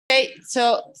Okay,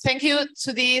 so thank you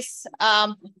to this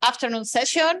afternoon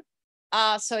session.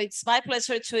 So it's my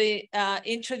pleasure to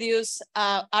introduce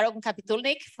Aharon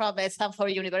KAPITULNIK from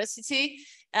Stanford University,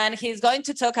 and he's going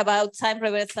to talk about time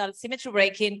reversal symmetry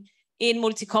breaking in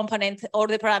multi-component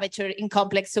order parameter in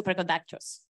complex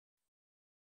superconductors.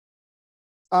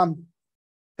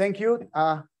 Thank you.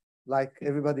 Like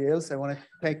everybody else, I want to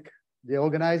thank the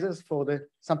organizers for the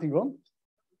something wrong.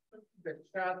 The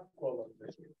chat column.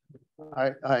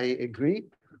 I agree.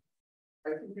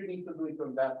 I think you need to do it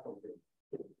on that topic.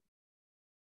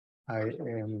 I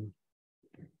am.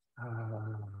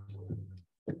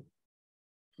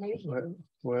 Maybe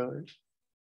well,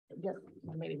 yes,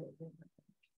 maybe.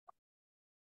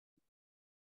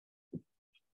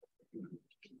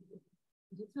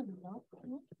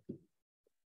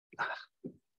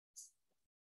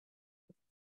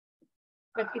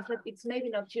 But it's maybe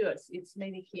not yours. It's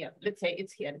maybe here. Let's say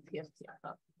it's here. It's here. It's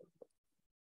here.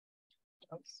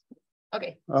 Oops.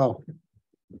 Okay. Oh,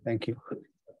 thank you.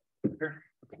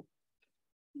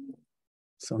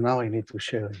 So now I need to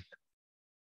share it.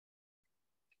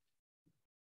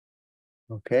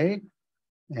 Okay.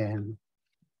 And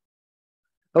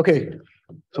okay.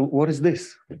 So what is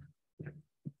this?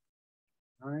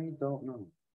 I don't know.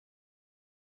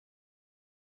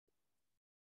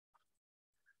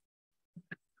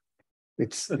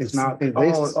 It's not this.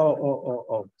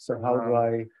 Oh. So how do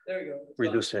I There you go.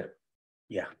 reduce it?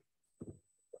 Yeah.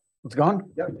 It's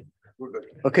gone? Yeah, we're good.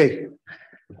 Okay.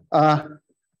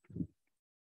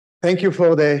 Thank you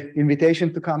for the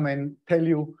invitation to come and tell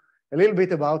you a little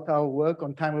bit about our work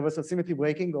on time reversal symmetry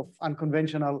breaking of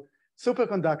unconventional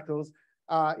superconductors.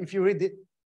 If you read it,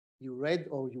 you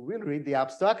will read the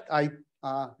abstract. I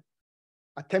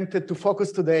attempted to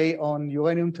focus today on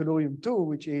uranium tellurium-2,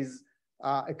 which is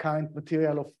a current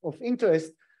material of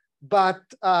interest, but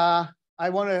I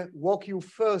want to walk you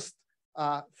first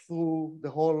through the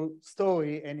whole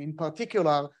story, and in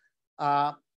particular,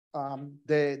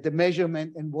 the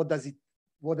measurement and what does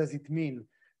it mean?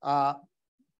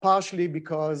 Partially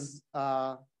because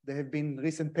there have been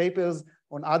recent papers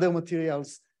on other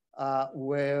materials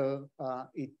where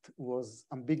it was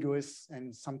ambiguous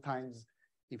and sometimes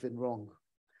even wrong.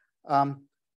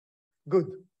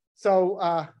 Good. So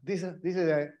this is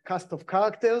a cast of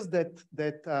characters that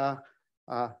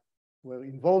were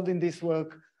involved in this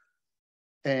work.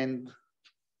 And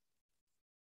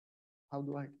how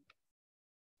do I?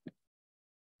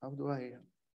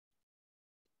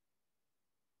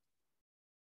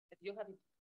 You have it.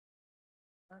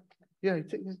 Okay. Yeah,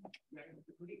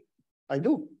 I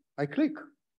do. I click.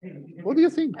 What do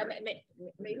you think?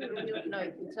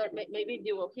 Maybe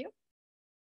you go here.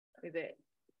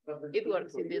 It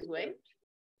works in this way.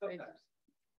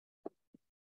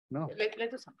 No. Let's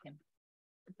do something.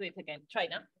 Let's do it again. Try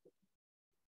now.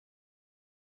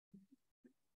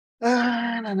 No.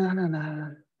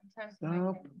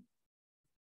 Stop.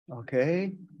 Okay.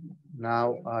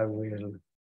 Now I will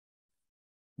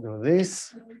do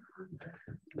this.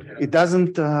 It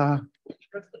doesn't. Yeah,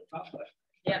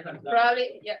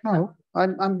 probably. Yeah. No,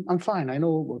 I'm fine. I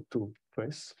know what to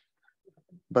press,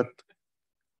 but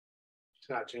It's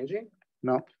not changing?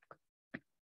 no.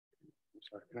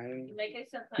 Sorry. Like I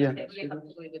sometimes Yeah. have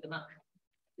to do it with the mouse.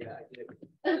 Yeah, I did.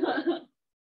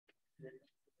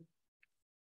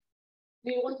 Do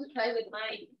you want to try with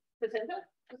my presenter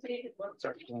to see if it works?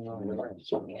 Sorry.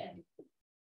 Okay.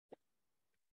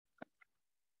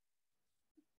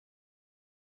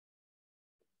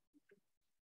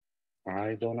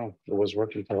 I don't know. It was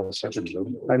working for a second.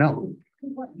 I know.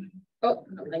 Oh.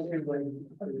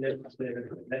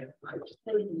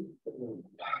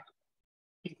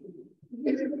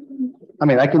 I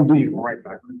mean, I can do right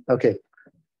back. Okay.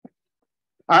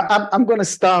 I'm going to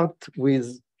start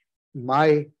with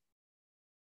my.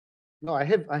 No, I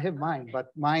have mine, but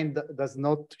mine does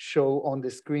not show on the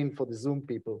screen for the Zoom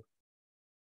people.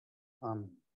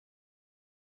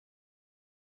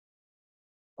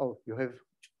 Oh, you have.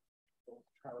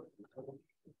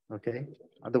 Okay.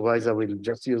 Otherwise, I will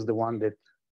just use the one that.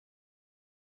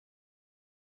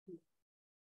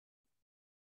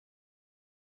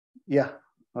 Yeah.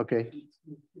 Okay.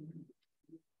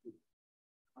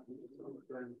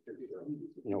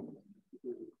 No.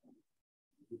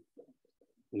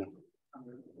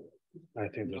 I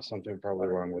think there's something probably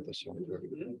wrong with this one.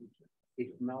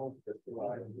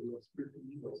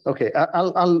 Okay,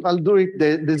 I'll do it.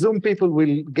 The Zoom people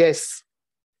will guess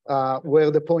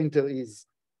where the pointer is.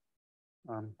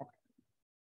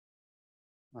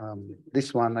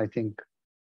 This one, I think.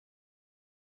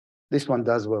 This one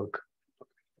does work,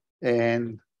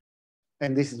 and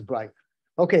this is bright.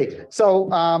 Okay, so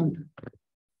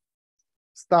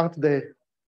start the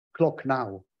clock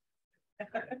now.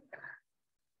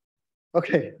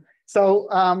 Okay, so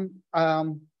I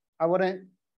want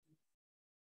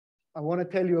to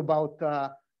tell you about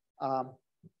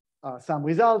some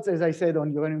results, as I said,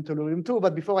 on uranium tellurium 2.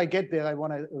 But before I get there, I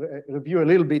want to review a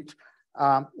little bit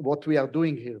what we are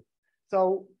doing here.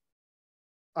 So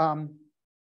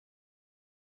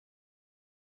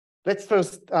let's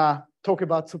first talk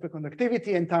about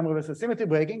superconductivity and time reversal symmetry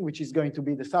breaking, which is going to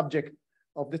be the subject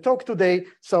of the talk today.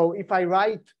 So if I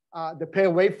write the pair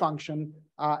wave function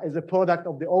as a product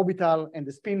of the orbital and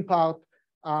the spin part,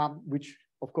 which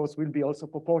of course will be also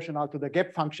proportional to the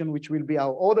gap function, which will be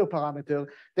our order parameter,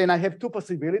 then I have two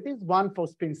possibilities, one for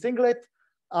spin singlet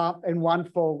and one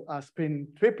for spin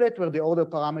triplet, where the order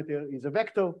parameter is a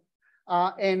vector.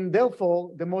 And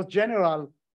therefore, the most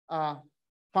general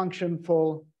function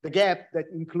for the gap that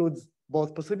includes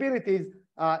both possibilities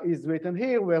is written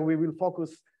here, where we will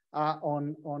focus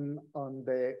on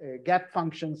the gap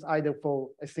functions either for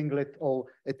a singlet or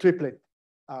a triplet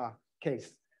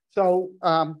case. So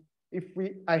if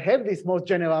I have this most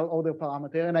general order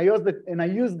parameter, and I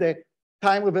use the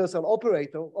time reversal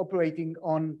operator operating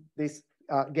on this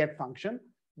gap function,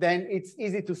 then it's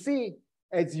easy to see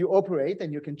as you operate,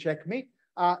 and you can check me,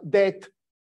 that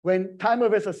when time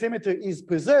reversal symmetry is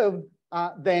preserved,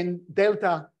 then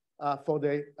delta for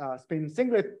the spin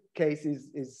singlet case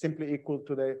is simply equal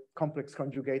to the complex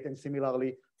conjugate, and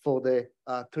similarly for the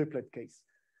triplet case.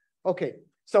 Okay,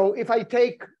 so if I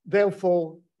take,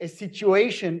 therefore, a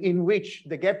situation in which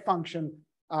the gap function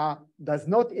does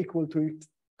not equal to its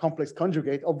complex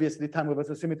conjugate, obviously time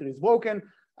reversal symmetry is broken,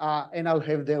 and I'll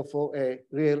have, therefore, a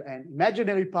real and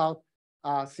imaginary part,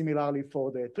 similarly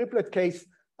for the triplet case.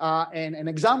 And an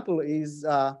example is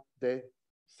the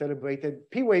celebrated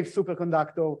P-wave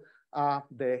superconductor,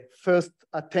 the first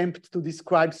attempt to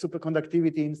describe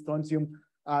superconductivity in strontium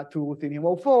to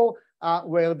ruthenium-04,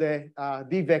 where the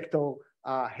D vector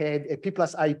had a P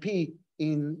plus IP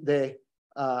in the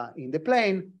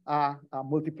plane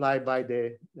multiplied by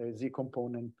the Z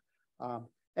component.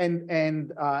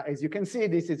 And as you can see,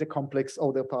 this is a complex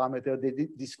order parameter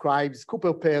that describes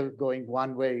Cooper pair going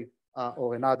one way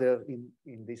or another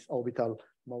in this orbital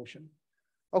motion.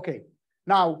 Okay,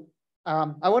 now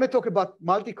I want to talk about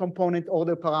multi-component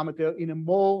order parameter in a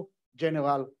more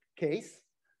general case.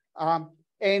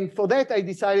 And for that, I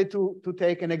decided to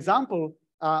take an example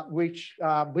which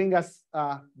bring us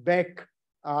back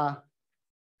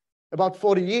about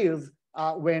 40 years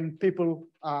when people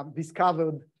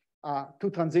discovered two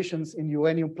transitions in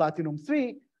uranium platinum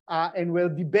 3 and were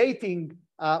debating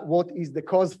what is the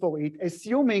cause for it,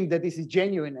 assuming that this is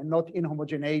genuine and not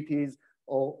inhomogeneities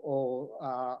or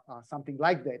something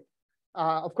like that.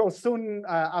 Of course, soon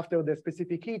after the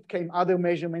specific heat came other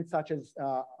measurements such as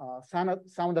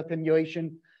sound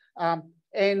attenuation,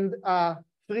 and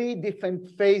 3 different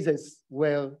phases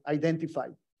were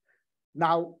identified.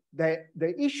 Now, the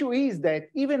issue is that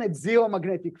even at zero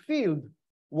magnetic field,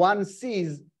 one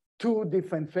sees 2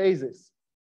 different phases.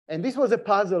 And this was a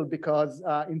puzzle because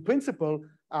in principle,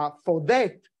 for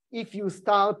that, if you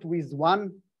start with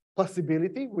one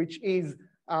possibility, which is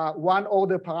one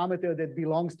order parameter that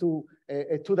belongs to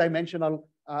a 2-dimensional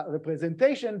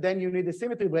representation, then you need a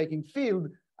symmetry breaking field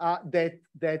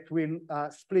that will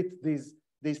split these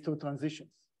 2 transitions.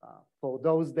 For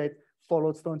those that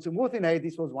followed strontium ruthenate,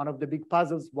 this was one of the big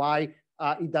puzzles why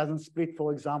it doesn't split,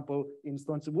 for example, in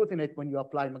strontium ruthenate when you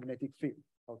apply magnetic field.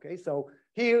 Okay, so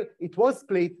here it was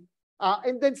split.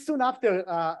 And then soon after,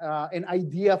 an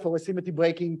idea for a symmetry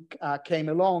breaking came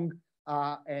along,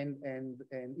 and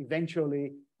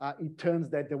eventually it turns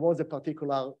that there was a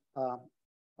particular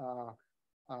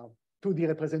 2D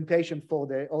representation for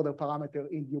the order parameter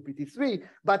in UPT3.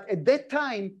 But at that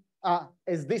time,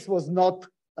 as this was not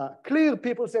clear,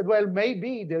 people said, well,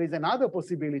 maybe there is another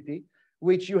possibility,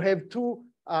 which you have 2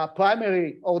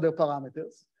 primary order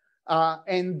parameters.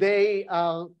 And they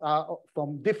are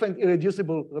from different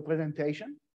irreducible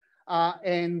representation.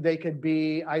 And they could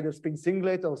be either spin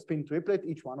singlet or spin triplet,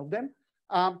 each one of them.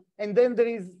 And then there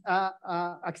is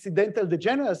accidental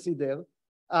degeneracy there.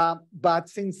 But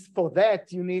since for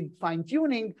that you need fine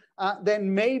tuning,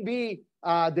 then maybe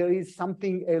there is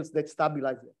something else that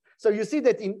stabilizes it. So you see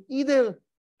that in either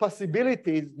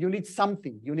possibilities, you need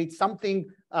something. You need something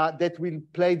that will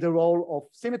play the role of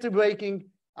symmetry breaking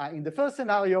in the first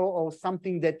scenario, or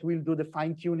something that will do the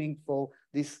fine tuning for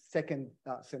this second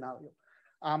scenario.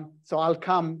 So I'll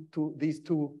come to these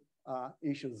 2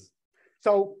 issues.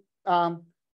 So I'm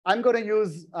going to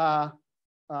use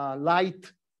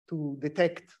light to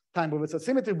detect time reversal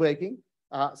symmetry breaking.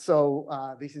 So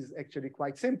this is actually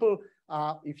quite simple.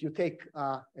 if you take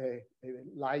a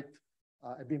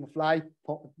beam of light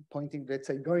pointing, let's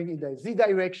say, going in the z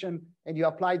direction, and you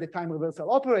apply the time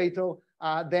reversal operator,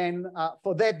 then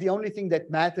for that, the only thing that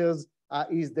matters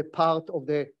is the part of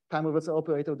the time reversal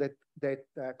operator that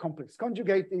complex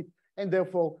conjugate it. And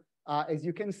therefore, as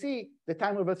you can see, the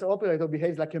time reversal operator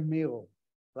behaves like a mirror,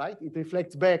 right? It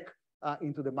reflects back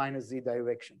into the minus z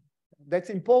direction. That's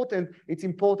important. It's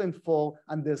important for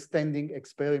understanding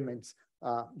experiments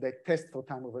that test for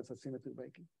time reversal symmetry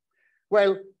breaking.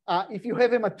 Well, if you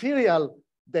have a material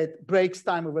that breaks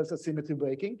time reversal symmetry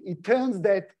breaking, it turns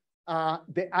that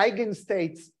the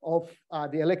eigenstates of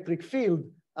the electric field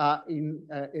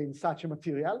in such a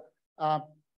material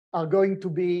are going to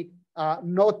be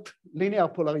not linear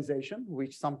polarization,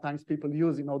 which sometimes people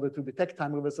use in order to detect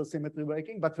time reversal symmetry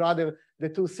breaking, but rather the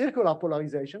two circular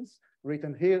polarizations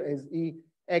written here as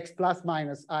Ex plus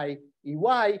minus I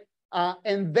EY,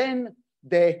 and then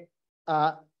the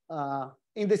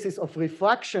indices of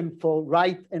refraction for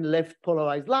right and left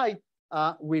polarized light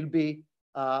will be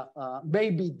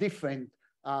maybe different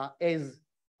as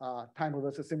time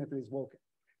reversal symmetry is working.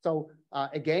 So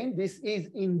again, this is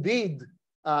indeed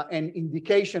an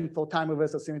indication for time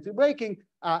reversal symmetry breaking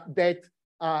that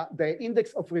the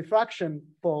index of refraction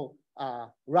for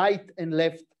right and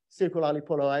left circularly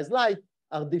polarized light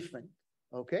are different,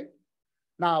 okay?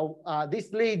 Now,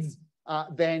 this leads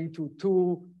then to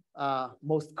two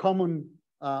most common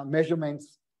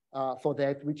measurements for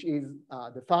that, which is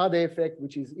the Faraday effect,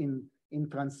 which is in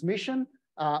transmission,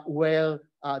 where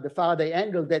the Faraday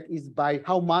angle, that is by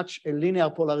how much a linear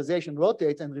polarization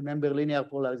rotates, and remember linear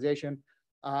polarization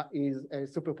is a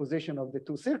superposition of the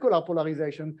two circular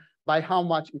polarization, by how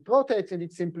much it rotates, and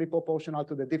it's simply proportional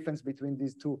to the difference between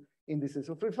these two indices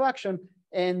of refraction.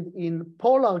 And in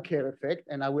polar Kerr effect,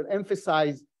 and I will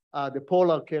emphasize the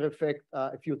polar Kerr effect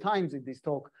a few times in this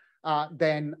talk,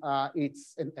 then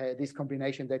it's this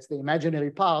combination, that's the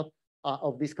imaginary part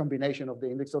of this combination of the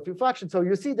index of refraction. So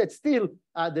you see that still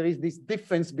there is this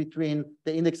difference between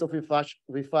the index of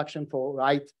refraction for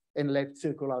right and left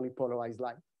circularly polarized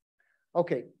light.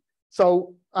 Okay,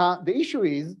 so the issue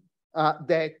is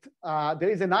that there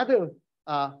is another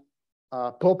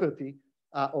property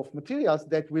of materials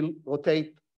that will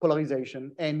rotate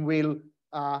polarization and will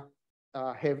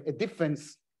have a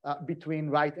difference between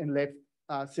right and left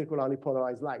circularly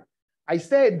polarized light. I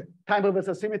said time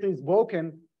reversal symmetry is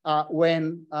broken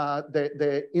when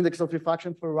the index of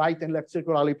refraction for right and left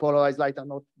circularly polarized light are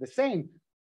not the same.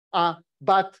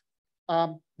 But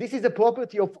this is a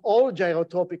property of all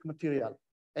gyrotropic material.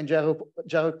 And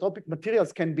gyrotropic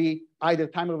materials can be either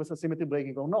time reversal symmetry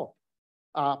breaking or not.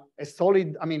 A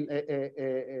solid, I mean,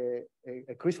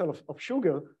 a crystal of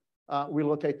sugar will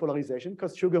rotate polarization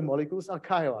because sugar molecules are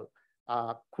chiral.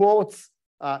 Quartz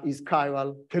is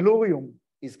chiral, tellurium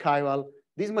is chiral.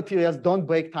 These materials don't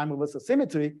break time reversal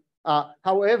symmetry.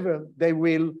 However, they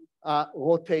will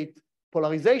rotate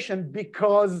polarization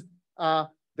because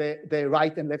the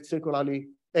right and left circularly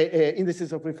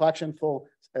indices of refraction for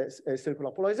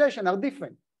circular polarization are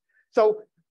different. So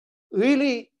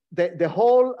really, the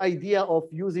whole idea of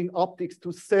using optics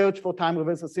to search for time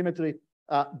reversal symmetry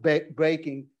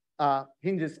breaking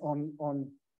hinges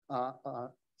on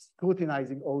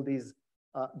scrutinizing all these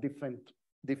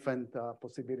different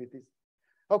possibilities.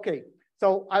 Okay,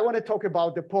 so I want to talk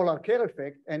about the polar Kerr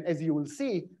effect, and as you will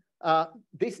see,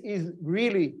 this is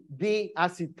really the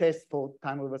acid test for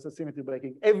time reversal symmetry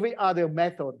breaking. Every other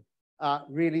method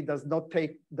really does not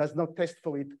test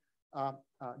for it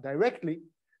directly.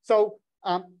 So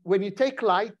when you take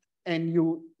light and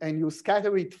you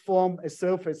scatter it from a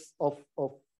surface of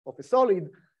a solid,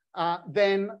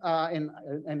 then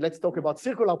and let's talk about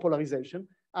circular polarization.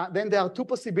 Then there are two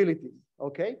possibilities.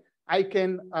 Okay, I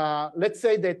can let's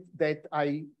say that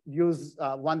I use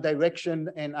one direction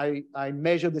and I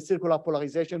measure the circular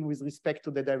polarization with respect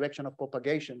to the direction of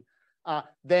propagation.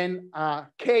 Then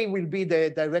K will be the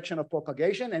direction of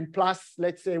propagation, and plus,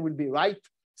 let's say, will be right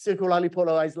circularly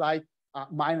polarized light,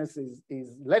 minus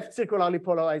is left circularly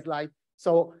polarized light.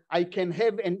 So I can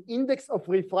have an index of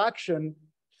refraction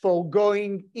for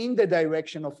going in the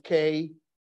direction of K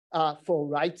for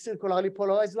right circularly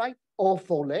polarized light or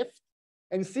for left,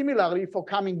 and similarly for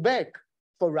coming back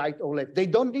for right or left. They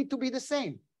don't need to be the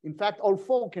same. In fact, all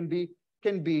four can be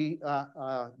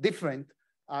different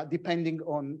depending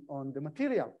on the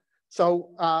material. So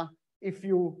if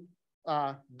you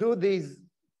do these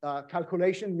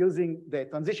calculation using the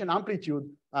transition amplitude,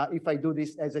 if I do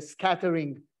this as a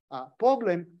scattering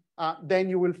problem, then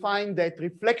you will find that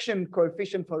reflection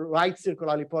coefficient for right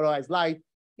circularly polarized light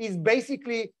is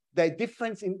basically the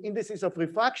difference in indices of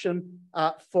refraction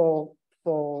for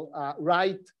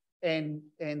right and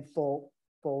for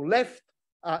left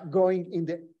going in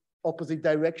the opposite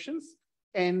directions,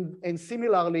 and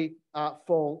similarly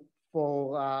for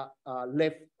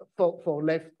left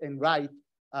and right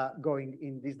going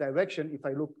in this direction. If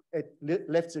I look at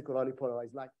left circularly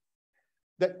polarized light,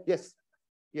 yes.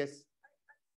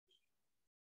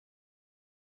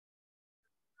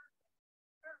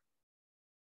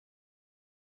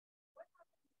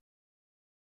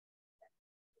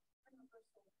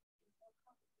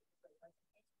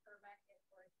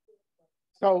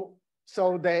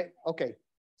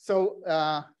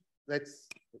 That's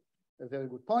a very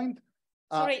good point.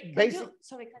 Sorry, can you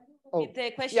repeat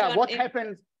the question? Yeah, what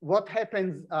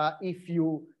happens if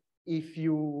you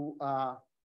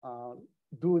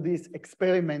do this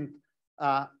experiment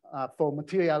for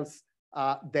materials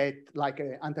that, like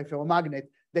an antiferromagnet,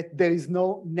 that there is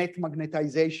no net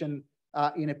magnetization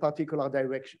in a particular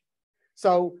direction.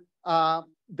 So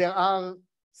there are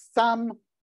some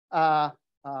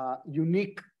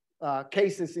unique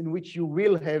cases in which you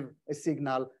will have a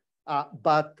signal,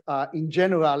 but in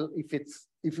general,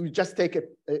 if you just take a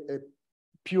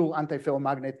pure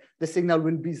antiferromagnet, the signal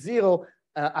will be zero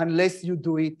unless you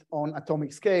do it on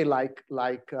atomic scale, like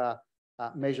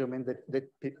measurement that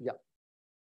yeah,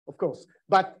 of course.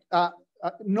 But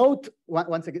note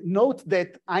once again, note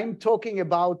that I'm talking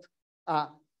about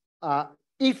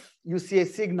if you see a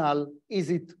signal,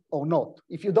 is it or not?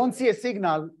 If you don't see a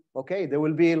signal, okay, there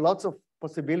will be lots of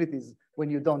possibilities when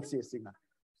you don't see a signal.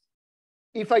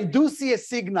 If I do see a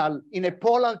signal in a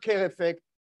polar Kerr effect,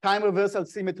 time reversal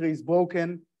symmetry is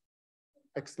broken.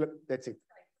 That's it.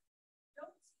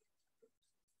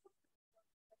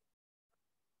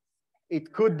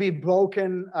 It could be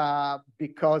broken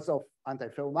because of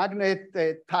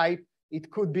antiferromagnet type.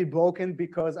 It could be broken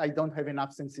because I don't have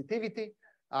enough sensitivity.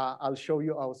 I'll show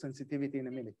you our sensitivity in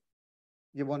a minute.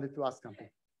 You wanted to ask something?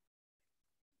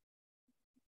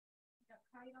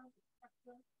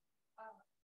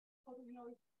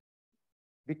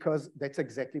 Because that's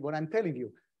exactly what I'm telling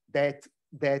you. That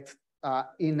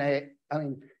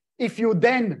if you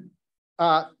then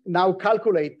now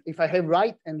calculate if I have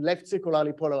right and left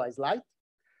circularly polarized light,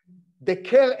 the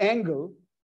Kerr angle,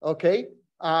 okay,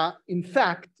 in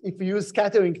fact, if you use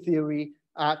scattering theory,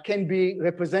 can be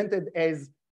represented as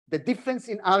the difference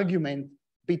in argument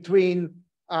between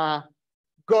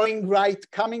going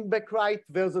right, coming back right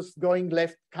versus going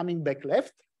left, coming back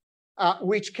left,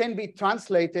 which can be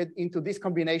translated into this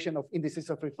combination of indices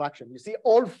of refraction. You see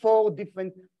all four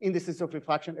different indices of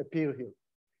refraction appear here.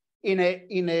 In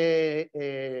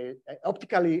a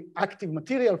optically active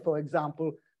material, for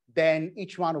example, then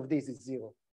each one of these is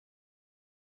zero.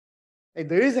 And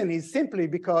the reason is simply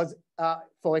because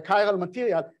for a chiral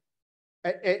material,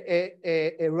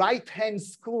 a right-hand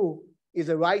screw is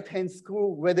a right-hand screw,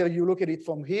 whether you look at it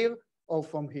from here or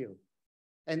from here.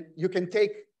 And you can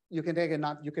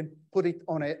put it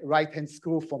on a right-hand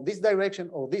screw from this direction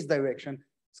or this direction.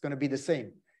 It's going to be the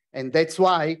same. And that's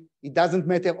why it doesn't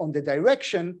matter on the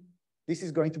direction. This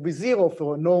is going to be zero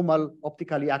for a normal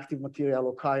optically active material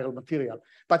or chiral material.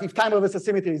 But if time reversal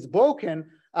symmetry is broken,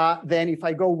 then if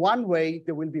I go one way,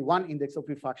 there will be one index of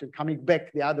refraction. Coming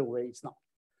back the other way, it's not.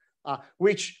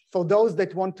 Which for those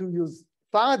that want to use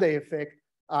Faraday effect,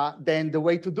 then the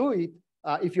way to do it,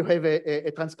 if you have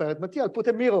a transparent material, put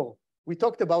a mirror. We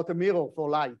talked about a mirror for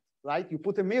light, right? You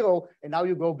put a mirror and now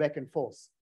you go back and forth.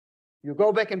 You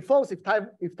go back and forth. If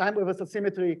time reversal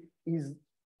symmetry is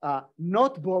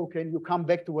not broken, you come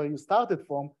back to where you started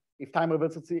from. If time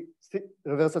reversal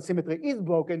symmetry is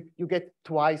broken, you get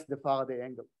twice the Faraday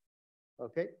angle.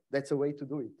 Okay, that's a way to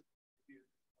do it.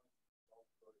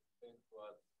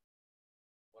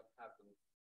 What happens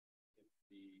if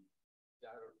the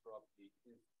gyro property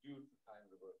is due to time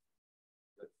reversal?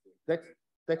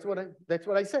 That's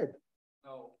what I said.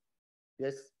 No.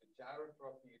 Yes. The gyro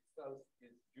property itself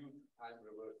is due to time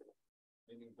reversal,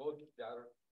 meaning both gyro.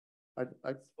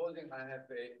 Supposing I have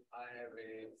a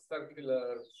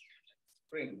circular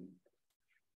spring.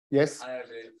 Yes. I have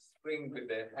a spring with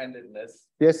a handedness.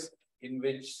 Yes. In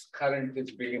which current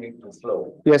is beginning to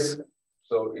flow. Yes.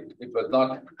 So it was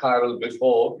not chiral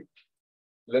before.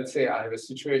 Let's say I have a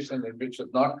situation in which it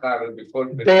was not chiral before.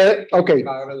 There, okay.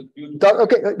 Chiral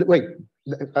okay. Wait.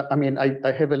 I mean,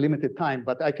 I have a limited time,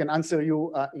 but I can answer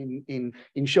you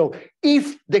in show.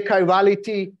 If the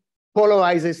chirality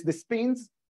polarizes the spins,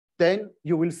 then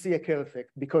you will see a Kerr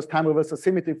effect, because time reversal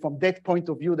symmetry, from that point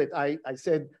of view that I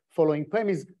said following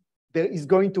premise, there is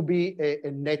going to be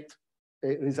a net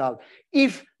result.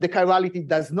 If the chirality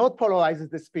does not polarize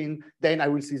the spin, then I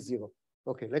will see zero.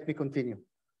 Okay, let me continue.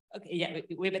 Okay, yeah,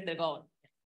 we better go on.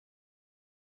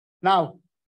 Now,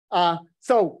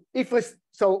 so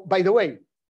by the way,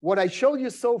 what I showed you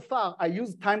so far, I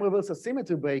used time reversal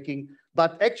symmetry breaking,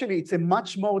 but actually it's a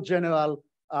much more general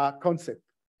concept.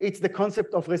 It's the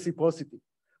concept of reciprocity,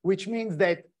 which means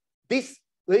that this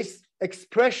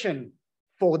expression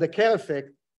for the Kerr effect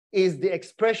is the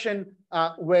expression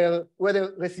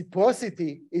whether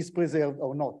reciprocity is preserved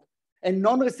or not. And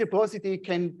non-reciprocity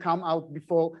can come out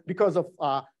because of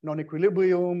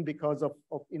non-equilibrium, because of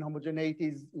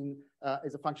inhomogeneities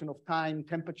as a function of time,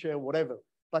 temperature, whatever.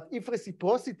 But if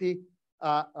reciprocity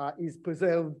is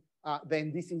preserved,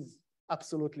 then this is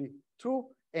absolutely true.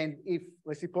 And if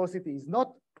reciprocity is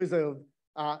not preserved,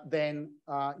 then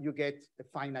you get a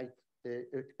finite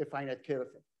Kerr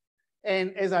effect.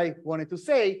 And as I wanted to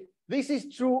say, this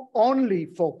is true only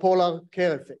for polar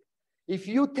Kerr effect. If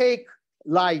you take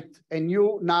light and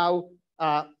you now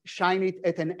shine it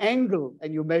at an angle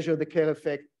and you measure the Kerr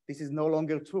effect, this is no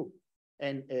longer true.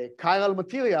 And a chiral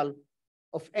material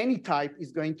of any type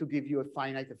is going to give you a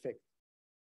finite effect.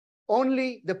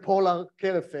 Only the polar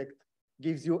Kerr effect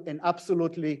gives you an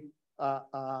absolutely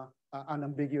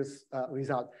unambiguous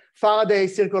result. Faraday,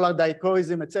 circular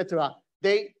dichroism, etc.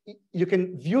 You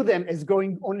can view them as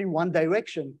going only one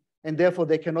direction, and therefore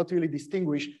they cannot really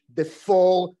distinguish the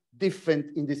four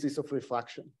different indices of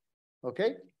refraction.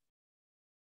 Okay?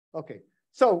 Okay.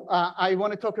 So I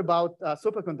want to talk about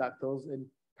superconductors, and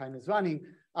time is running.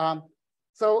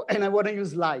 And I want to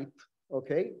use light,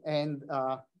 okay? And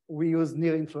we use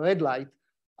near infrared light,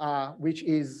 which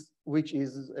is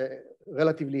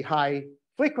relatively high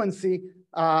frequency.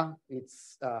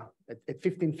 It's at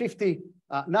 1550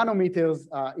 nanometers.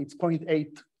 It's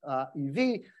 0.8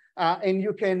 EV. And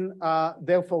you can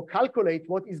therefore calculate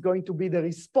what is going to be the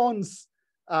response,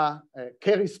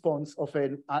 Kerr response of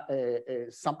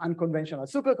some unconventional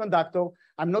superconductor.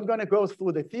 I'm not going to go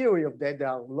through the theory of that. There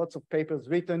are lots of papers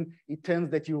written. It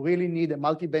turns that you really need a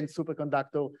multi-band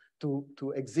superconductor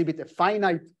to exhibit a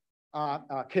finite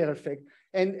Kerr effect.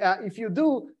 And if you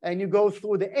do, and you go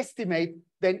through the estimate,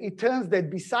 then it turns that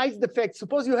besides the fact,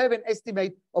 suppose you have an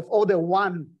estimate of order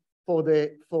 1 for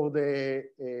the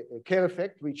Kerr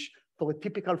effect, which for a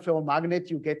typical ferromagnet,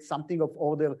 you get something of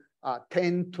order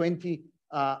 10, 20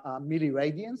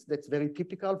 milliradians. That's very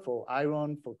typical for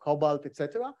iron, for cobalt,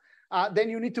 etc. Then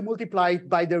you need to multiply it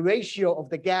by the ratio of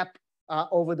the gap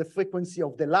over the frequency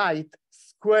of the light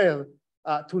square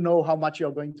to know how much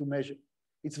you're going to measure.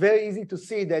 It's very easy to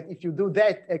see that if you do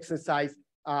that exercise,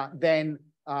 then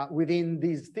within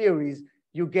these theories,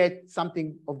 you get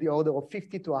something of the order of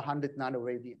 50 to 100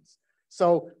 nanoradians.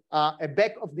 So a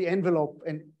back of the envelope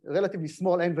and relatively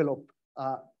small envelope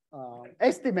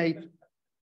estimate.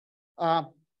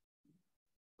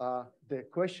 The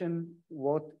question,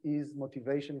 what is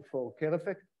motivation for Kerr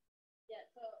effect? Yeah,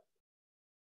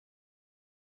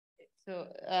 so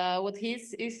what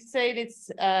he's said,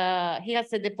 he has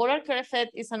said the polar Kerr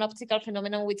effect is an optical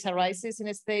phenomenon which arises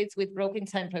in states with broken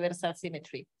time reversal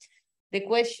symmetry. The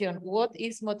question, what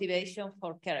is motivation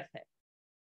for Kerr effect?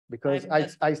 Because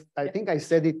I think I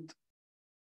said it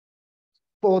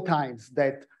 4 times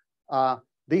that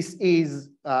this is,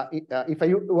 if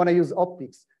I want to use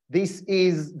optics, this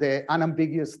is the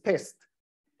unambiguous test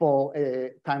for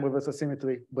a time reversal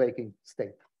symmetry breaking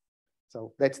state.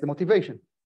 So that's the motivation.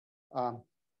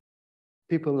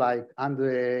 People like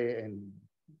Andre and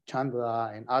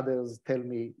Chandra and others tell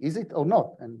me, is it or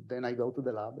not? And then I go to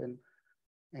the lab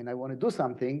and I want to do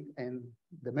something, and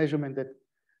the measurement that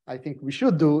I think we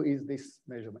should do is this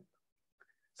measurement.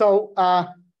 So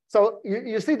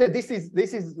you see that this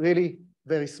is really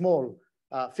very small,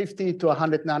 50 to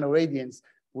 100 nanoradians,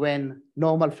 when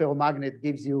normal ferromagnet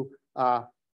gives you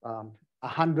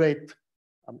 100,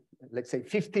 let's say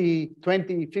 50,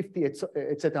 20, 50,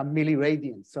 etc.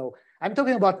 milliradians. So I'm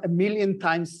talking about 1,000,000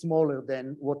 times smaller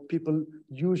than what people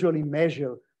usually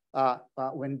measure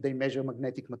when they measure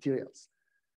magnetic materials.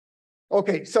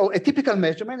 Okay, so a typical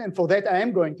measurement, and for that I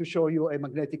am going to show you a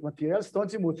magnetic material.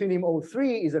 Strontium ruthenium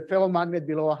 03 is a ferromagnet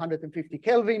below 150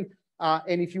 Kelvin,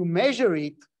 and if you measure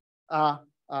it,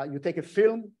 you take a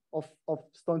film of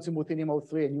strontium ruthenium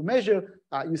 03 and you measure,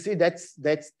 you see that's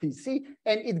TC,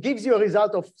 and it gives you a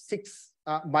result of 6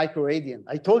 microradian.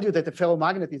 I told you that the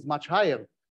ferromagnet is much higher.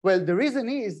 Well, the reason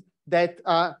is that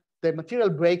the material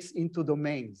breaks into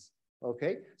domains,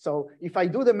 okay? So if I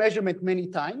do the measurement many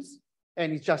times,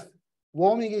 and it's just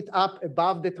warming it up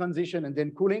above the transition and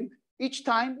then cooling, each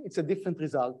time it's a different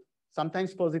result,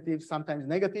 sometimes positive, sometimes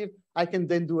negative. I can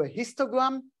then do a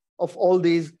histogram of all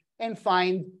these, and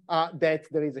find that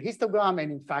there is a histogram.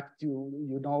 And in fact,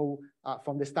 you know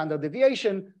from the standard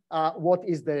deviation what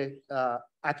is the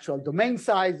actual domain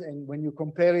size. And when you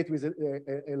compare it with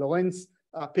a Lorentz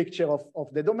picture of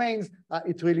the domains,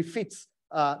 it really fits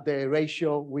the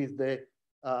ratio with the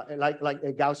like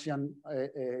a Gaussian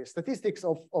statistics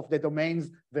of the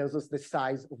domains versus the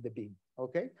size of the beam.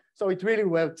 Okay, so it really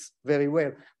works very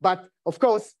well. But of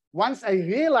course, once I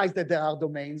realize that there are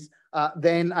domains,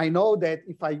 then I know that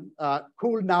if I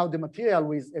cool now the material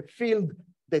with a field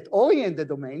that orient the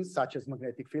domains, such as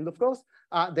magnetic field, of course,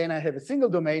 then I have a single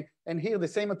domain. And here, the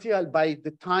same material, by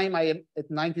the time I am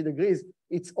at 90 degrees,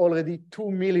 it's already 2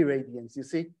 milliradians. You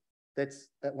see, that's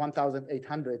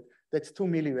 1,800. That's 2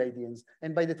 milliradians.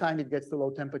 And by the time it gets to low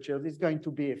temperatures, it's going to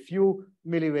be a few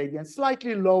milliradians,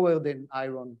 slightly lower than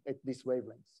iron at these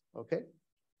wavelengths. Okay.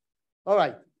 All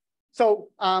right. So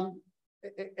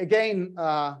again,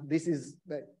 this is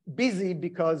busy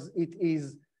because it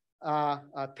is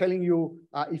telling you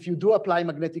if you do apply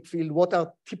magnetic field, what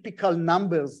are typical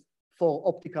numbers for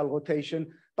optical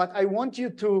rotation. But I want you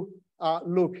to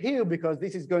look here, because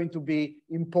this is going to be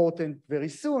important very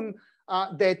soon,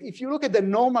 that if you look at the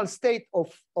normal state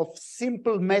of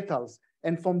simple metals,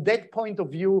 and from that point of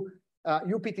view,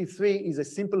 UPT3 is a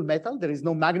simple metal, there is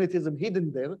no magnetism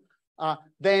hidden there,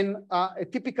 then a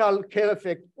typical Kerr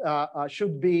effect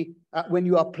should be when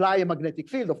you apply a magnetic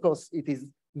field. Of course, it is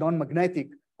non-magnetic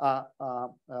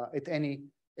at any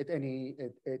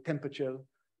temperature.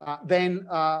 Then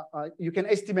you can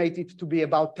estimate it to be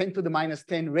about 10 to the minus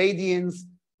 10 radians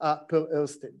per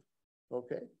Ørsted.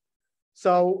 Okay,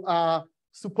 so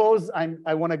suppose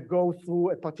I want to go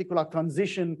through a particular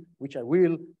transition, which I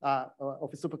will, of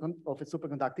a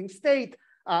superconducting state,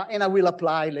 and I will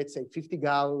apply, let's say, 50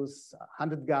 Gauss,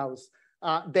 100 Gauss.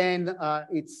 Then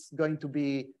it's going to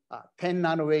be 10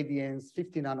 nanoradians,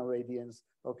 50 nanoradians.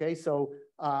 Okay, so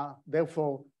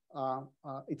therefore,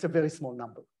 it's a very small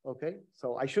number. Okay,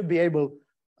 so I should be able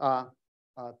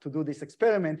to do this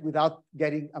experiment without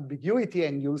getting ambiguity,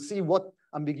 and you'll see what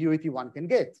ambiguity one can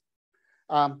get.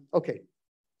 Okay,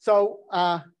 so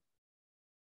I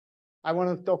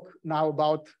want to talk now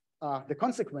about the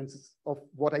consequences of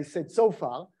what I said so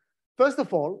far. First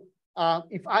of all,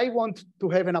 if I want to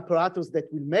have an apparatus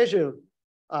that will measure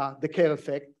the Kerr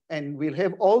effect and will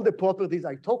have all the properties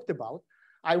I talked about,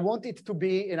 I want it to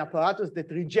be an apparatus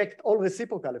that rejects all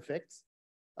reciprocal effects.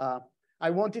 I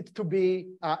want it to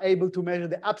be able to measure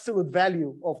the absolute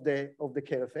value of the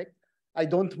Kerr effect. I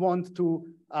don't want to,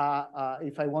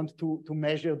 if I want to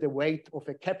measure the weight of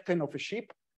a captain of a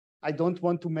ship, I don't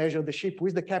want to measure the ship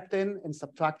with the captain and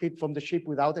subtract it from the ship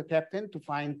without a captain to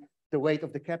find the weight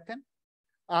of the captain.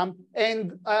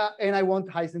 And I want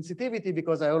high sensitivity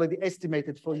because I already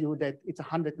estimated for you that it's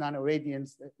 100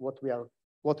 nanoradians what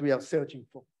we are searching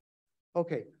for.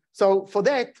 Okay, so for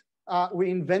that, we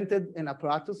invented an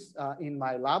apparatus in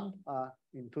my lab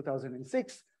in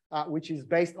 2006, which is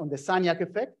based on the Sagnac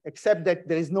effect, except that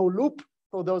there is no loop.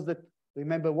 For those that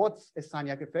remember what's a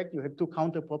Sagnac effect, you have two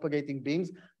counter-propagating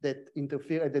beams that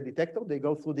interfere at the detector. They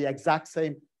go through the exact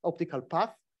same optical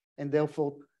path, and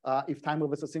therefore, if time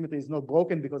reversal symmetry is not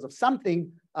broken because of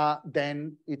something,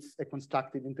 then it's a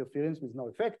constructed interference with no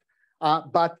effect.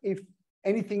 But if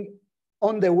anything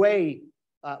on the way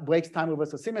breaks time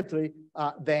reversal symmetry,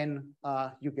 then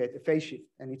you get a phase shift.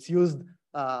 And it's used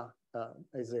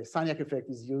as a Sagnac effect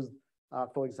is used,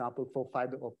 for example, for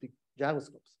fiber optic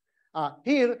gyroscopes.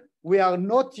 Here, we are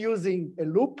not using a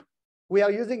loop. We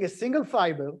are using a single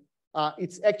fiber.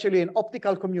 It's actually an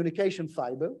optical communication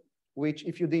fiber, which,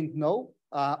 if you didn't know,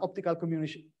 optical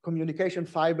communication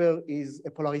fiber is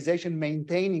a polarization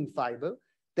maintaining fiber.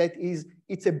 That is,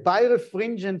 it's a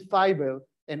birefringent fiber,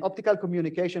 and optical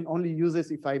communication only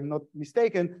uses, if I'm not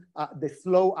mistaken, the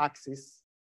slow axis.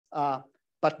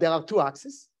 But there are two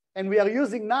axes. And we are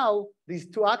using now these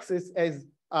two axes as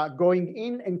going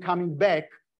in and coming back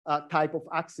type of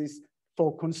axis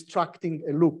for constructing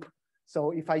a loop.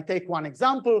 So if I take one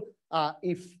example,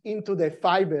 if into the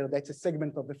fiber, that's a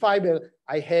segment of the fiber,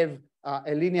 I have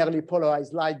a linearly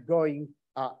polarized light going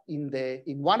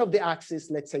in one of the axes,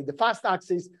 let's say the fast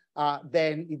axis,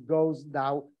 then it goes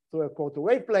now through a quarter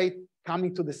wave plate,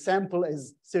 coming to the sample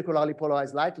as circularly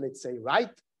polarized light, let's say right,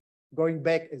 going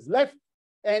back as left,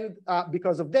 and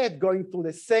because of that, going through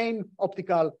the same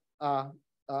optical,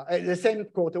 the same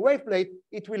quarter wave plate,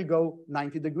 it will go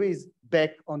 90 degrees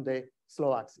back on the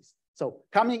slow axis. So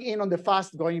coming in on the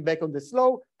fast, going back on the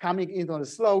slow, coming in on the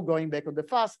slow, going back on the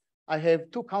fast, I have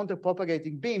two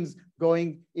counter-propagating beams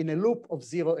going in a loop of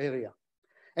zero area.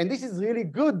 And this is really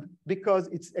good because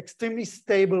it's extremely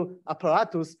stable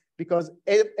apparatus, because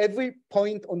every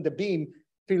point on the beam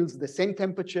feels the same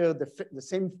temperature, the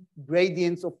same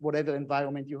gradients of whatever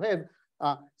environment you have.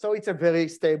 So it's a very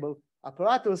stable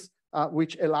apparatus,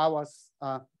 which allow us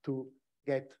to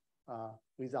get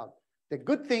results. The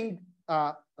good thing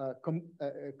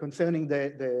concerning the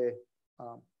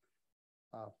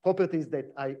properties that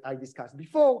I discussed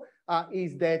before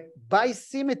is that by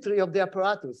symmetry of the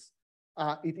apparatus,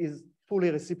 it is fully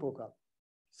reciprocal.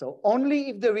 So only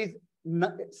if there is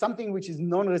something which is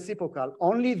non-reciprocal,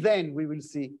 only then we will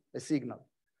see a signal.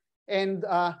 And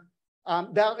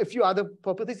there are a few other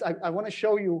properties. I want to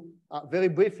show you very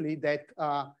briefly that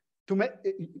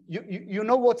you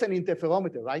know what's an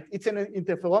interferometer, right? It's an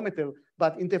interferometer,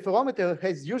 but interferometer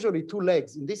has usually two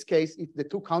legs. In this case, it's the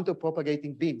two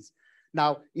counter-propagating beams.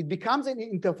 Now, it becomes an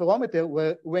interferometer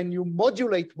where when you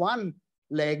modulate one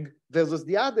leg versus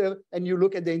the other, and you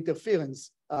look at the interference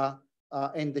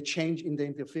and the change in the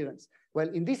interference. Well,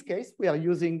 in this case, we are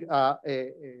using a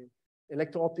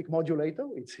electro-optic modulator.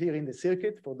 It's here in the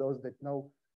circuit for those that know.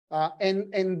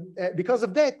 Because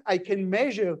of that, I can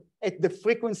measure at the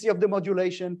frequency of the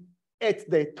modulation, at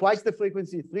the twice the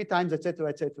frequency, 3 times, et cetera,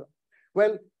 et cetera.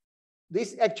 Well,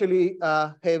 this actually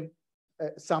it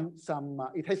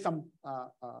has some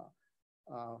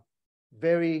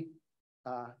very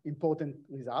important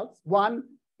results. One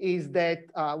is that,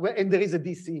 and there is a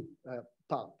DC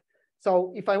part.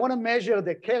 So if I want to measure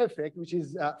the Kerr effect, which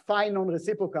is phi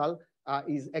non-reciprocal,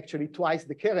 is actually twice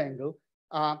the Kerr angle,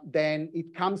 then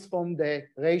it comes from the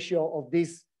ratio of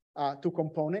these two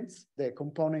components, the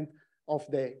component of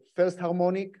the first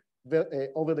harmonic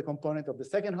over the component of the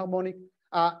second harmonic.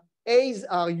 A's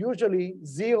are usually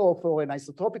 0 for an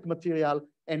isotropic material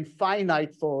and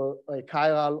finite for a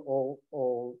chiral or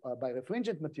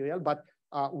birefringent material, but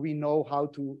we know how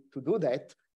to do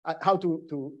that, how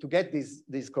to get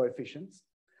these coefficients.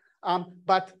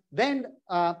 But then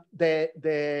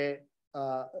there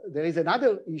is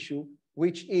another issue,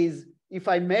 which is if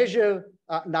I measure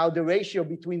now the ratio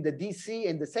between the DC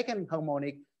and the second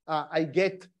harmonic, I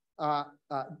get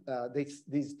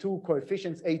these two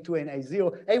coefficients, A2 and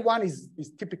A0. A1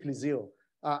 is typically 0.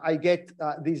 I get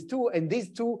these two, and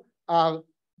these two are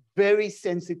very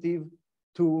sensitive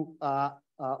to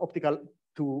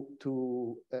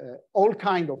all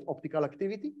kind of optical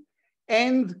activity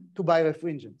and to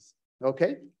birefringence.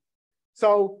 Okay,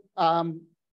 so a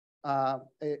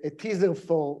teaser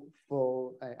for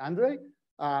Andre.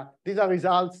 These are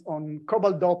results on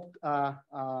cobalt-doped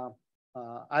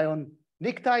ion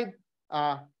pnictide,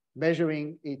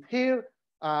 measuring it here.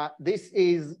 This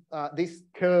is this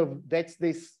curve. That's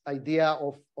this idea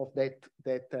of that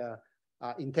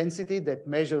intensity that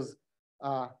measures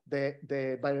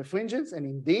the birefringence. And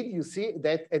indeed, you see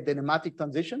that at the nematic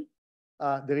transition,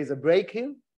 there is a break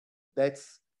here.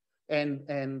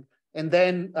 And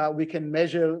then we can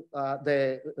measure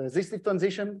the resistive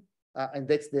transition, and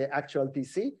that's the actual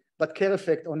TC. But Kerr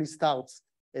effect only starts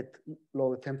at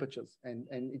lower temperatures, and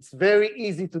it's very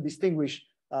easy to distinguish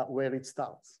where it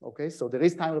starts. Okay, so there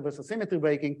is time reversal symmetry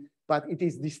breaking, but it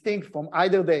is distinct from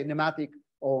either the nematic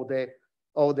or the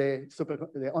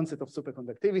onset of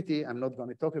superconductivity. I'm not going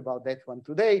to talk about that one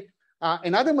today.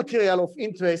 Another material of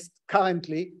interest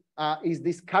currently is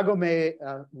this Kagome,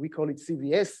 we call it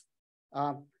CVS,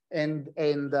 and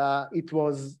it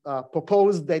was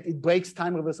proposed that it breaks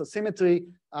time reversal symmetry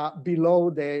below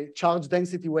the charge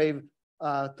density wave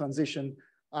transition.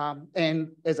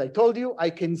 And as I told you, I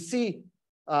can see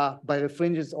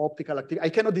birefringence optical activity. I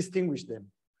cannot distinguish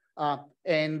them.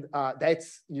 And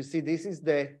that's, you see, this is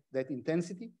that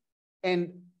intensity.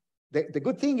 And the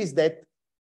good thing is that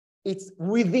it's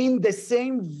within the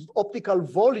same optical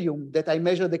volume that I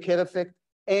measure the Kerr effect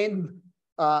and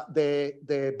the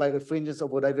birefringence of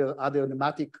whatever other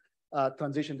nematic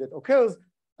transition that occurs.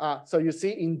 So you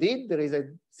see, indeed, there is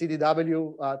a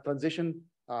CDW transition,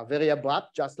 very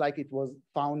abrupt, just like it was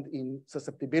found in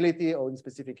susceptibility or in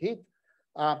specific heat.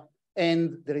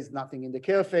 And there is nothing in the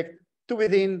Kerr effect to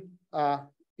within,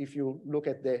 if you look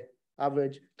at the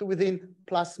average, to within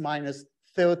plus minus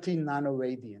 30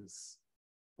 nanoradians.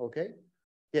 Okay,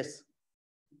 yes?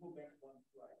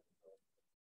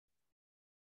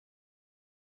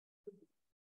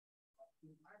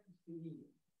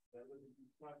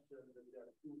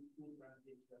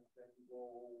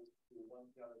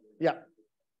 Yeah,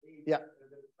 yeah.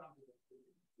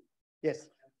 Yes.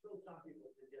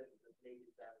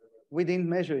 We didn't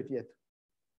measure it yet.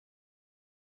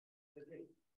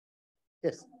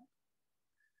 Yes.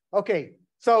 Okay,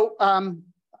 so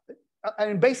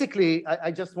and basically,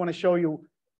 I just want to show you,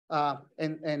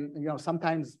 and you know,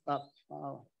 sometimes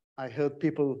I heard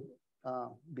people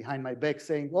behind my back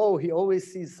saying, "Oh, he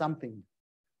always sees something."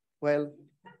 Well,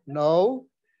 no,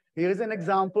 here is an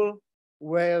example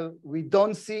where we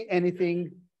don't see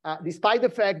anything, despite the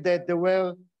fact that there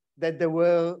were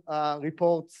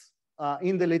reports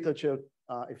in the literature,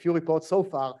 a few reports so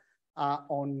far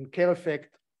on Kerr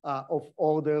effect of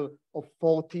order of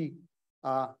 40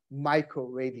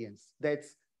 microradians.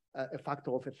 That's a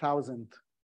factor of 1,000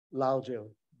 larger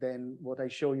than what I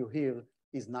show you here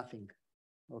is nothing.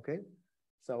 Okay,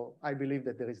 so I believe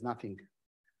that there is nothing.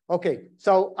 Okay,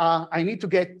 so I need to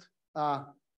get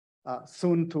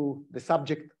soon to the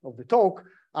subject of the talk.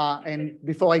 And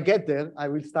before I get there, I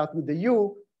will start with the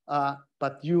U,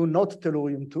 but U not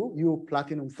tellurium-2, U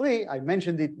platinum-3. I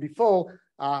mentioned it before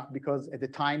because at the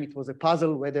time it was a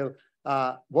puzzle whether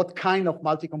what kind of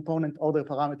multi-component order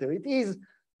parameter it is.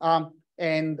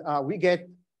 And we get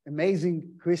amazing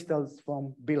crystals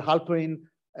from Bill Halperin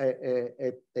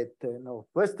at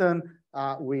Northwestern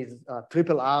with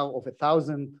triple R of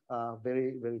 1,000,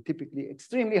 very, very typically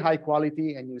extremely high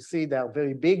quality. And you see they are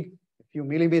very big, a few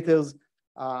millimeters.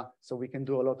 So we can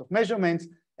do a lot of measurements.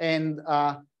 And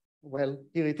well,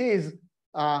 here it is.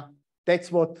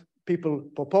 That's what people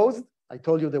proposed. I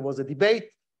told you there was a debate.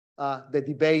 The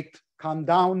debate calmed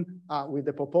down with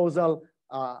the proposal.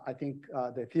 I think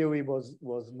the theory was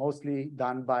mostly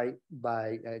done by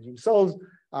Jim Soles,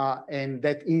 and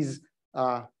that is,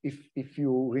 if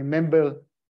you remember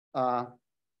how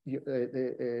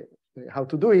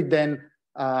to do it, then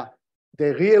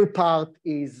the real part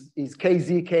is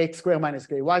kz kx squared minus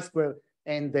ky squared,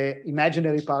 and the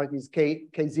imaginary part is kz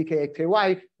kx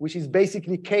ky, which is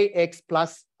basically kx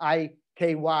plus I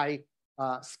ky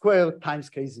squared times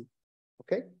kz.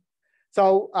 Okay,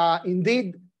 so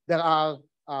indeed there are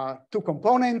two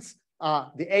components.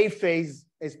 The A phase,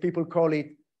 as people call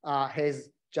it, has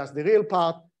just the real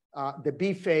part. The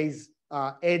B phase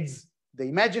adds the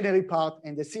imaginary part,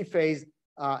 and the C phase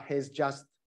has just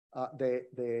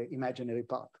the imaginary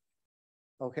part.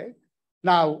 Okay.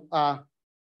 Now,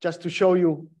 just to show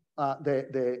you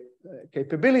the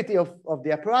capability of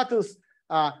the apparatus,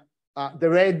 the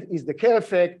red is the Kerr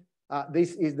effect.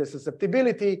 This is the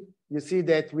susceptibility. You see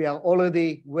that we are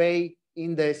already way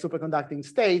in the superconducting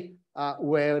state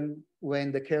when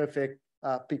the Kerr effect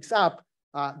picks up.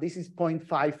 This is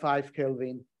 0.55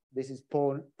 Kelvin. This is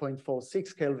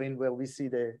 0.46 Kelvin, where we see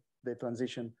the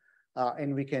transition,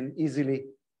 and we can easily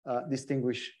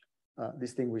distinguish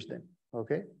them.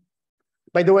 Okay.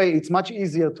 By the way, it's much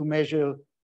easier to measure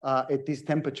at these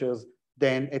temperatures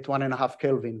than at 1.5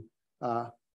 Kelvin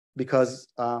because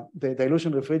the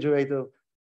dilution refrigerator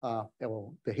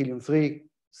or the helium-3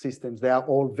 systems, they are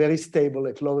all very stable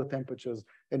at lower temperatures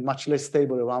and much less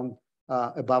stable around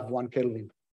above 1 Kelvin.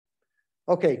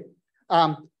 Okay,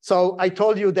 so I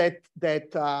told you that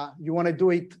you want to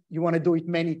do it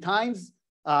many times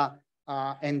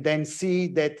and then see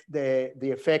that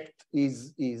the effect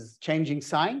is changing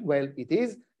sign. Well, it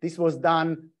is. This was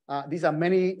done. These are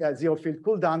many zero field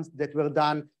cool downs that were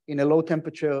done in a low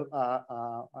temperature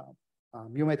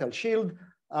mu metal shield.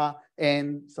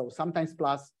 And so sometimes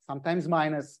plus, sometimes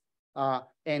minus,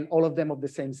 and all of them of the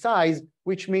same size,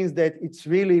 which means that it's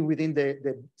really within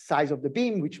the size of the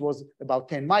beam, which was about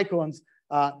 10 microns.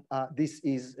 This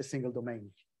is a single domain,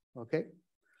 okay?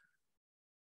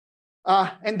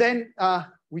 And then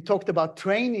we talked about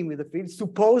training with the field.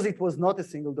 Suppose it was not a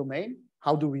single domain.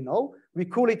 How do we know? We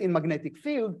cool it in magnetic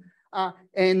field.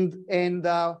 And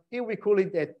here we cool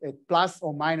it at plus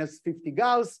or minus 50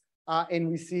 Gauss. And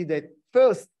we see that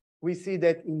first, we see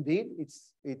that indeed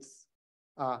it's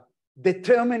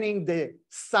determining the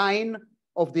sign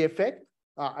of the effect.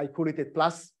 I cool it at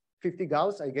plus 50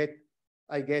 Gauss. I get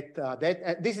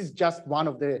that. This is just one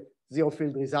of the zero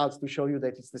field results to show you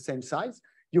that it's the same size.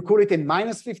 You cool it in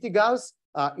minus 50 Gauss.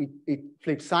 It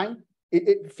flips sign.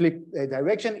 It flips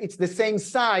direction. It's the same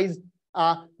size,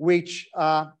 which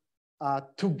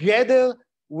together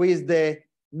with the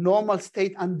normal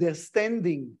state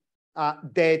understanding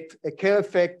that a Kerr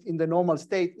effect in the normal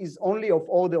state is only of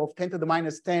order of 10 to the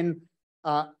minus 10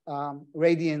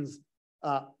 radians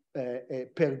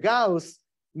per Gauss,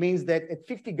 means that at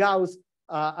 50 Gauss,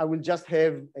 I will just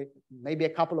have maybe a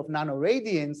couple of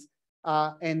nanoradians.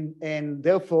 And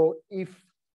therefore,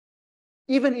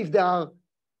 even if there are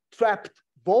trapped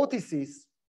vortices,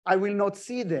 I will not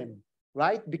see them,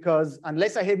 right? Because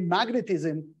unless I have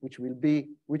magnetism, which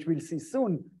we'll see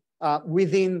soon,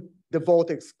 within the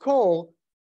vortex core,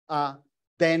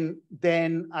 then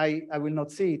I will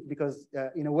not see it, because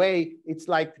in a way, it's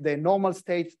like the normal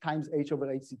state times h over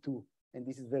hc2, and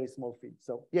this is very small field.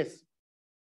 So yes,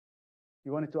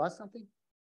 you wanted to ask something,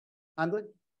 Andre?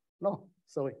 No,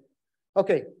 sorry.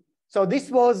 Okay, so this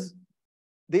was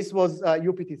this was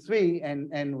UPT3,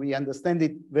 and we understand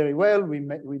it very well.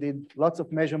 We did lots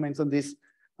of measurements on this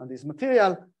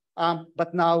material,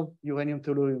 but now uranium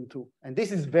tellurium 2, and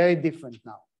this is very different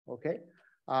now. Okay,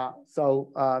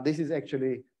 so this is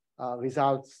actually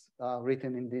results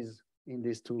written in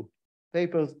these two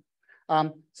papers.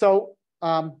 At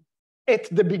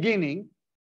the beginning,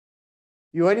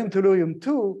 uranium tellurium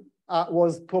 2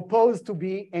 was proposed to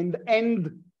be an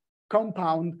end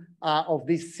compound of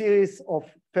this series of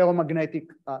ferromagnetic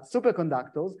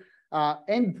superconductors,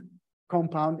 end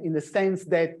compound in the sense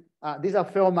that these are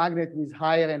ferromagnets with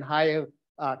higher and higher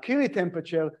Curie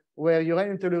temperature, where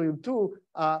uranium tellurium 2,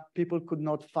 people could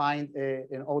not find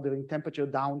an ordering temperature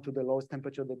down to the lowest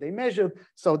temperature that they measured.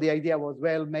 So the idea was,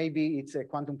 well, maybe it's a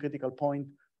quantum critical point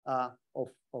of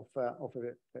a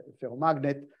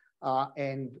ferromagnet.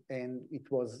 And it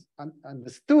was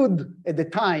understood at the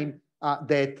time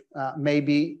that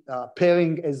maybe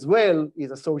pairing as well is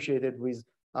associated with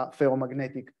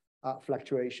ferromagnetic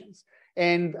fluctuations.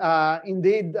 And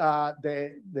indeed,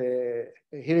 here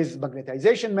is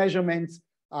magnetization measurements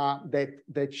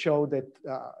that show that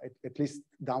at least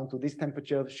down to this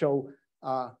temperature show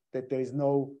that there is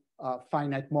no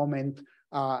finite moment.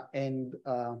 And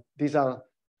these are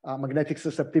magnetic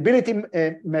susceptibility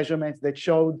measurements that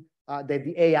showed that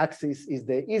the A-axis is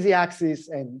the easy axis,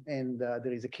 and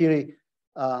there is a Curie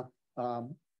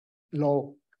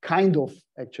law, kind of,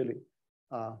 actually.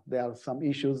 There are some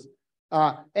issues.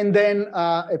 And then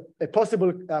a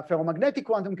possible ferromagnetic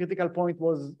quantum critical point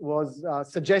was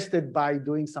suggested by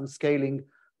doing some scaling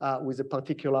with a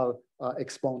particular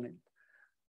exponent.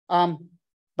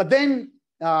 But then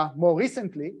more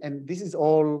recently, and this is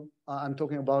all I'm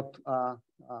talking about,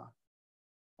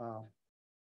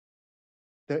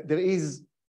 there is,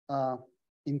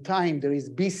 in time, there is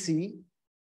BC,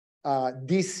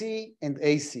 DC, and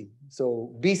AC.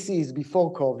 So BC is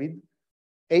before COVID,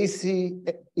 AC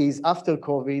is after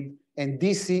COVID, and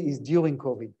DC is during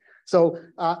COVID. So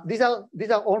these are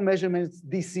all measurements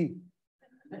DC,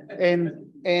 and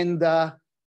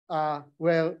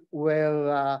where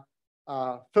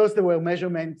first there were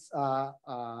measurements,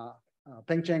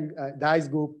 Peng-Cheng Dai's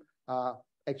group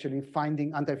actually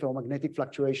finding antiferromagnetic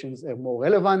fluctuations are more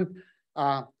relevant,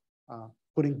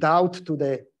 putting doubt to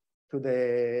the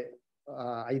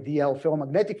idea of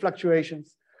ferromagnetic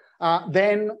fluctuations.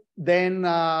 Then there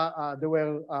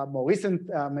were more recent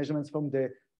measurements from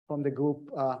the group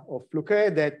of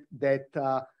Fluke that there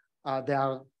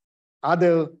are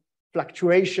other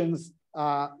fluctuations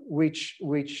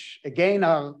which again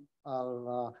are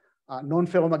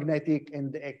non-ferromagnetic,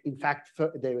 and in fact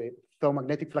the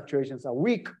ferromagnetic fluctuations are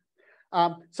weak.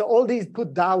 So all these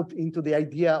put doubt into the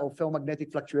idea of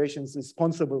ferromagnetic fluctuations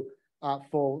responsible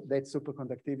for that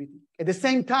superconductivity. At the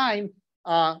same time,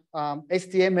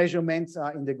 STM measurements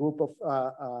in the group of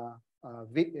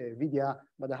Vidya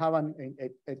Aharon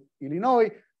at Illinois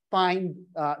find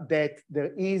that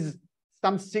there is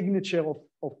some signature of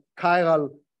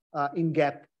chiral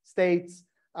in-gap states.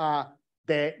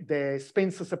 The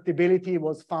spin susceptibility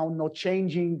was found not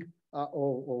changing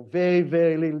or very,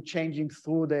 very little changing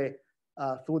through the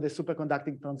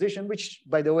superconducting transition, which,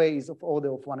 by the way, is of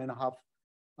order of 1.5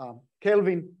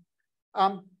 Kelvin.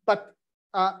 But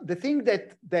the thing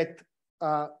that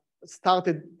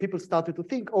people started to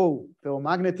think, oh,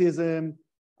 ferromagnetism,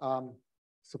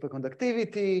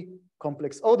 superconductivity,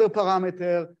 complex order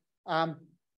parameter,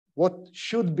 what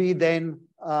should be then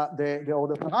the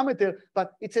order parameter?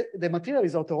 But the material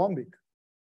is orthorhombic.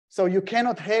 So you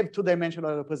cannot have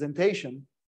two-dimensional representation.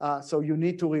 So you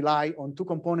need to rely on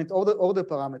two-component order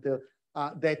parameter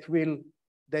that will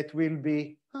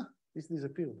be, this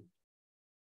disappeared.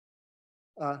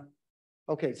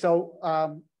 Okay, so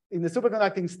in the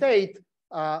superconducting state,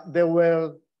 there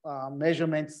were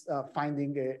measurements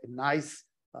finding a nice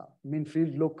mean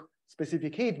field look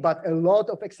specific heat, but a lot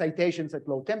of excitations at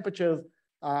low temperatures.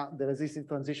 The resistive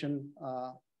transition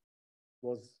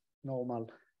was normal.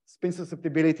 Spin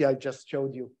susceptibility, I just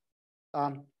showed you.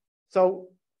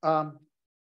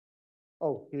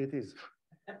 Oh, here it is.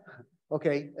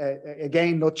 Okay,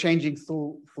 again, not changing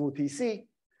through TC.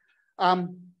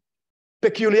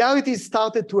 Peculiarities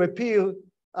started to appear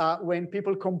when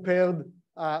people compared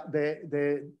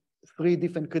the three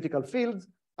different critical fields.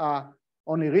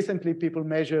 Only recently, people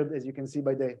measured, as you can see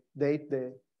by the date,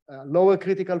 the lower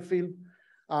critical field,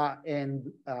 and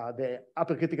the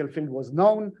upper critical field was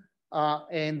known.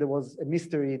 And there was a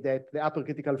mystery that the upper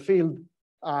critical field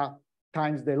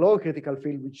times the lower critical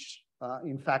field, which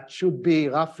in fact should be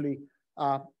roughly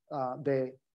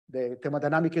the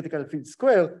thermodynamic critical field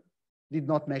square, did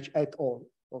not match at all.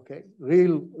 Okay,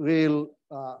 real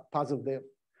puzzle there.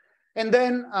 And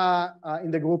then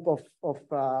in the group of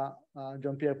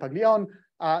Jean-Pierre Paglione,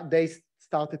 they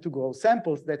started to grow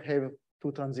samples that have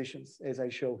two transitions, as I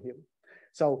show here.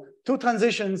 So two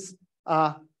transitions,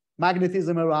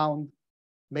 magnetism around,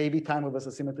 maybe time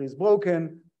reversal symmetry is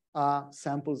broken,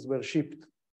 samples were shipped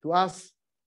to us,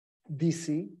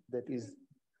 DC, that is,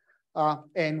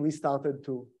 and we started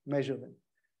to measure them.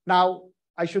 Now,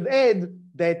 I should add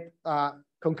that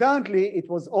concurrently, it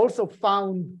was also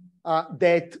found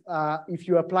that if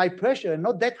you apply pressure,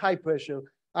 not that high pressure,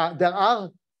 there are,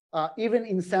 even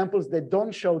in samples that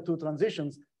don't show two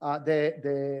transitions, about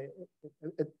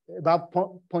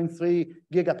 0.3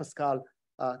 gigapascal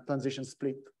transition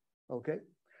split, okay?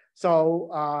 So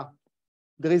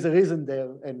there is a reason there,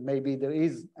 and maybe there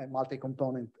is a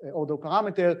multi-component order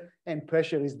parameter, and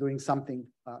pressure is doing something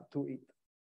to it.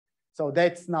 So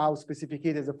that's now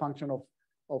specified as a function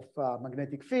of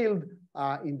magnetic field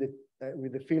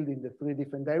with the field in the three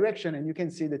different directions, and you can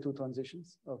see the two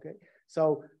transitions, okay?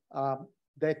 So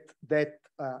that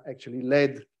actually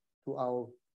led to our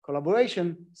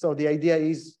collaboration. So the idea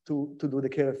is to do the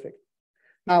Kerr effect.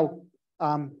 Now,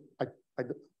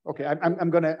 okay, I'm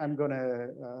gonna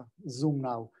zoom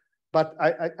now, but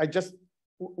I just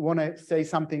want to say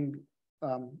something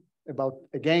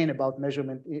about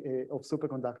measurement of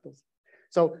superconductors.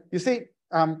 So you see,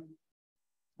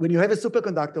 when you have a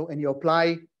superconductor and you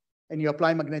apply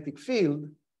magnetic field,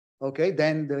 okay,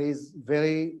 then there is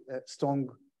very strong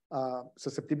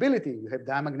susceptibility. You have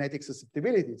diamagnetic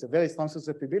susceptibility. It's a very strong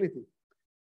susceptibility,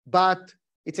 but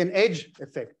it's an edge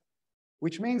effect,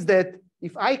 which means that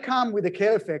if I come with a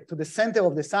Kerr effect to the center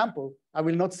of the sample, I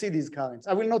will not see these currents.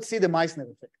 I will not see the Meissner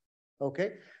effect,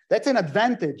 okay? That's an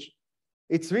advantage.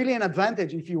 It's really an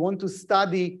advantage if you want to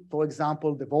study, for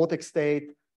example, the vortex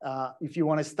state, if you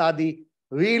want to study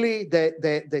really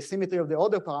the symmetry of the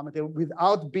order parameter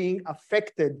without being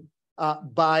affected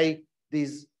by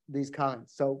these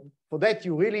currents. So for that,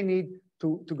 you really need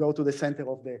to go to the center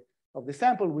of the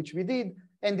sample, which we did.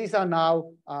 And these are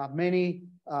now many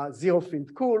zero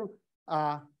field cool.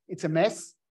 It's a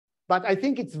mess, but I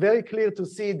think it's very clear to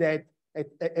see that,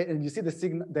 and you see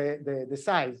the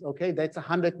size, okay? That's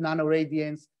 100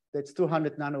 nanoradians, that's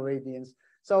 200 nanoradians.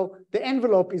 So the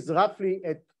envelope is roughly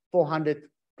at 400,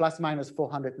 plus minus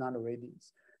 400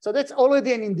 nanoradians. So that's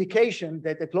already an indication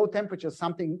that at low temperature,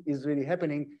 something is really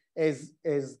happening as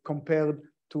compared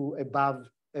to above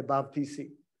TC.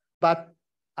 But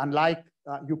unlike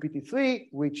UPT3,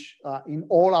 which in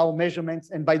all our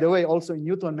measurements, and by the way, also in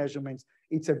neutron measurements,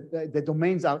 the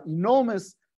domains are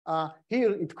enormous.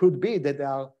 Here, it could be that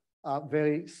there are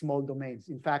very small domains.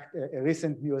 In fact, a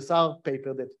recent USR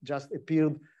paper that just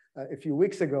appeared a few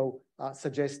weeks ago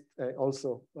suggests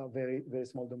also very, very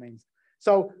small domains.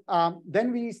 So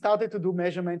then we started to do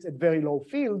measurements at very low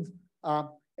fields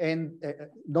and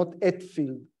not at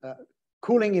field,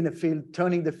 cooling in a field,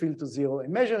 turning the field to zero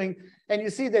and measuring. And you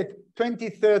see that 20,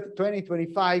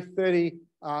 25, 30,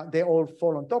 they all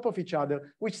fall on top of each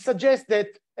other, which suggests that,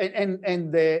 and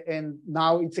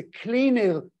now it's a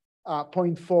cleaner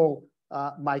 0.4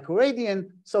 microradian.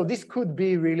 So this could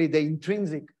be really the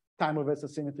intrinsic time reversal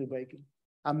symmetry breaking.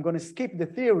 I'm going to skip the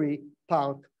theory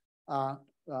part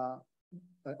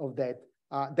of that.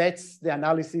 That's the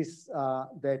analysis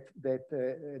that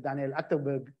Daniel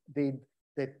Achterberg did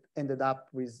that ended up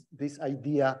with this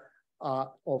idea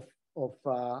of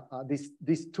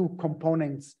these two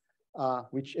components,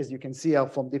 which, as you can see, are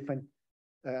from different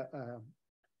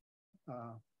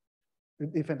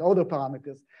order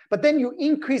parameters. But then you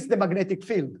increase the magnetic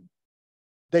field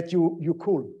that you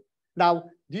cool. Now,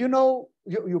 do you know,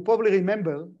 you probably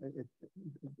remember,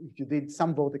 if you did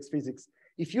some vortex physics,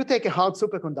 if you take a hard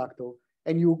superconductor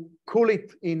and you cool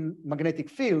it in magnetic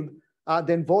field,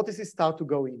 then vortices start to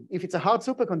go in. If it's a hard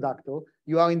superconductor,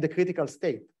 you are in the critical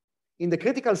state. In the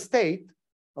critical state,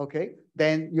 okay,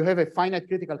 then you have a finite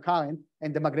critical current,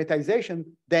 and the magnetization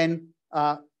then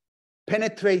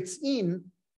penetrates in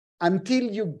until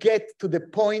you get to the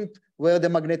point where the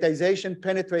magnetization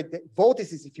penetrates, the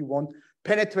vortices, if you want,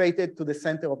 penetrated to the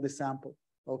center of the sample,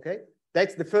 okay?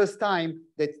 That's the first time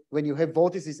that when you have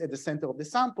vortices at the center of the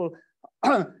sample,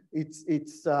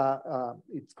 it's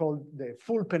called the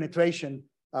full penetration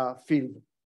field,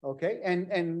 okay?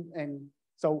 And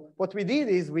so what we did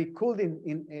is we cooled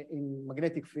in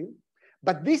magnetic field,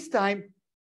 but this time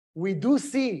we do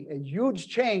see a huge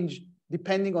change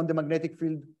depending on the magnetic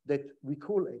field that we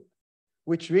cool it,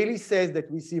 which really says that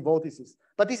we see vortices.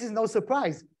 But this is no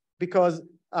surprise because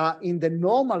in the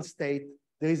normal state,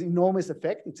 there is enormous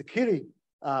effect. It's a Curie,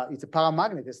 it's a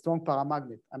paramagnet, a strong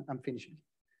paramagnet. I'm finishing.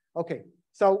 Okay,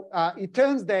 so it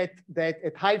turns that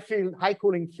at high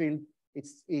cooling field,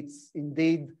 it's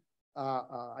indeed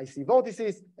IC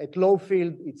vortices. At low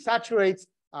field, it saturates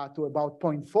to about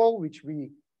 0.4, which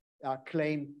we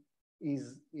claim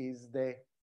is the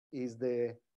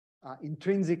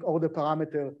intrinsic order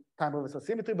parameter time reversal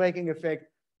symmetry breaking effect.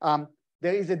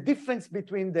 There is a difference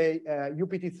between the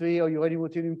UPT3 or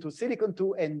uranium-ruthenium-2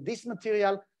 silicon-2 and this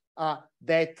material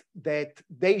that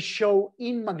they show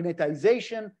in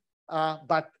magnetization,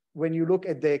 but when you look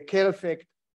at the Kerr effect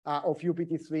of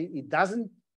UPT3, it doesn't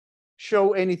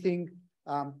show anything.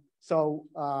 So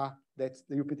that's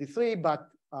the UPT3, but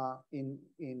in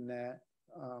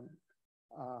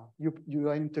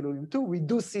uranium-tellurium-2, we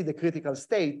do see the critical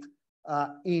state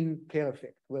in Kerr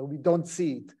effect, where we don't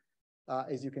see it.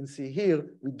 As you can see here,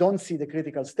 we don't see the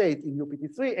critical state in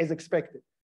UPT3 as expected.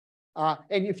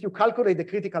 And if you calculate the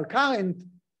critical current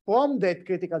from that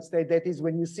critical state, that is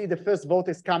when you see the first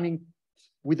vortex coming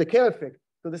with the Kerr effect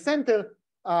to the center,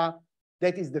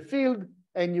 that is the field,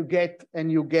 and you get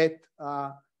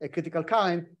a critical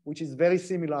current, which is very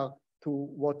similar to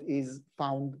what is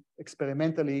found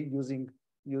experimentally using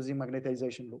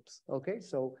magnetization loops. Okay,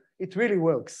 so it really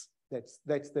works.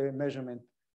 That's the measurement,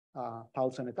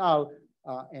 Paulson et al.,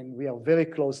 and we are very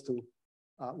close to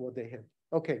what they have.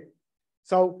 Okay,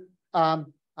 so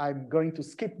I'm going to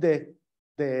skip the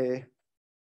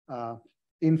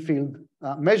in-field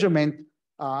measurement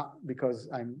because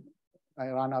I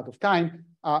ran out of time.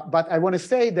 But I want to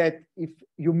say that if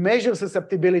you measure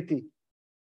susceptibility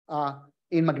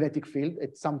in magnetic field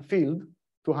at some field,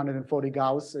 240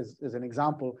 Gauss as an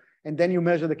example, and then you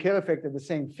measure the Kerr effect at the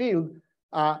same field,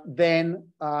 then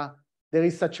there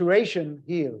is saturation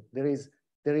here. There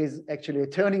is actually a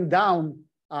turning down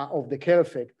of the Kerr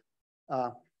effect,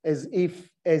 as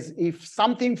if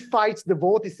something fights the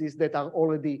vortices that are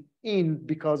already in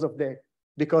because of the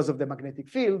magnetic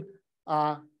field.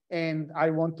 And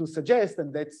I want to suggest,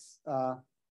 and that's a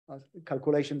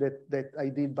calculation that I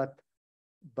did, but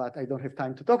I don't have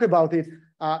time to talk about it,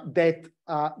 that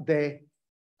the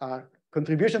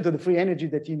contribution to the free energy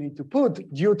that you need to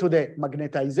put due to the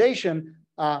magnetization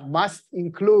must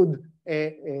include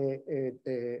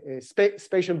a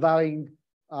spatial varying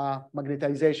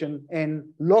magnetization and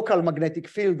local magnetic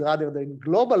field rather than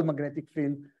global magnetic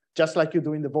field, just like you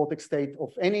do in the vortex state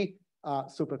of any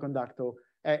superconductor.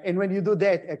 And when you do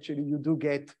that, actually, you do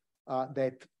get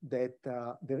that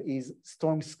there is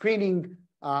strong screening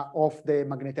of the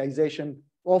magnetization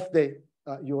of the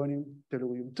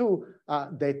uranium-tellurium-2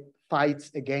 that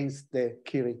fights against the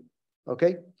Curie.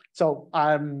 Okay, so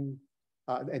and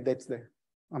that's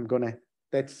I'm gonna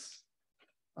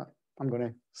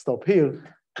stop here.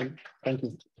 Thank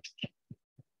you.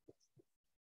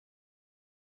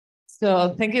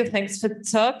 So thanks for the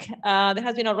talk. There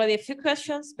has been already a few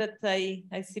questions, but I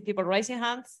see people raising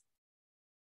hands.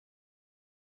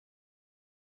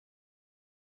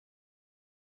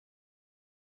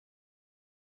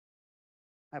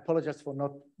 I apologize for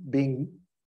not being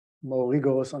more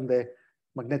rigorous on the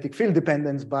magnetic field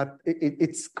dependence, but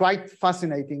it's quite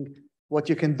fascinating what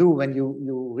you can do when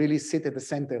you really sit at the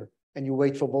center and you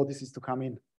wait for vortices to come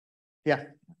in. Yeah.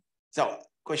 So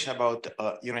question about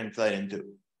uranium-tellurium-2.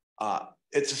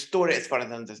 It's a story, as far as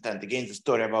I understand, again, the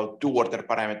story about two order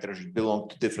parameters which belong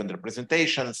to different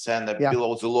representations, and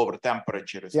below the lower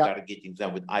temperature, you start getting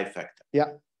them with I factor.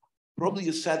 Yeah. Probably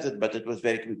you said it, but it was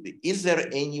very quickly. Is there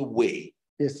any way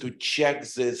to check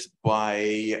this by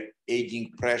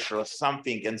adding pressure or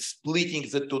something and splitting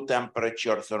the two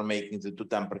temperatures or making the two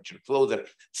temperatures closer?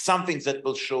 Something that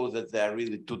will show that they are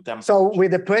really two temperatures. So with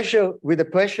the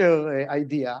pressure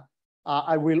idea,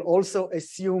 I will also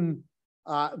assume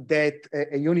that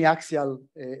a uniaxial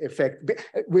effect.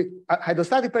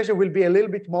 Hydrostatic pressure will be a little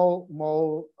bit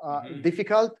more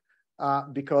difficult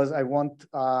because I want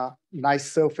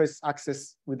nice surface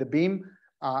access with the beam.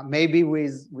 Maybe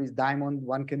with diamond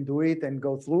one can do it and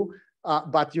go through,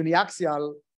 but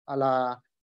uniaxial, a la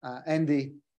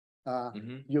Andy,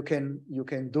 you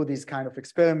can do these kind of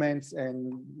experiments, and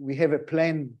we have a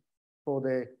plan for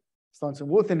the strontium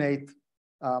ruthenate.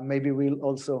 Maybe we'll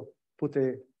also put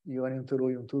a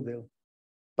uranium-tellurium-2 there,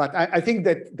 but I think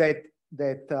that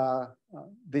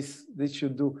this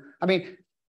should do. I mean,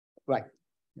 right.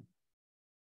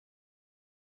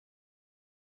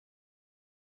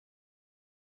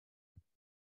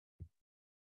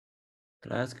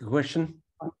 Can I ask a question?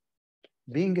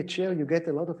 Being a chair, you get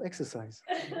a lot of exercise.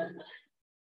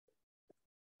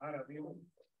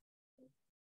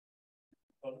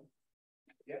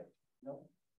 Yeah, no.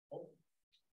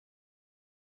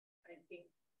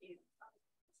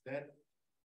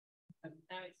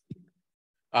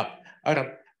 Aharon,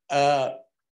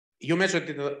 you measured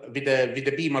it with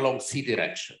the beam along C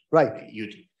direction. Right.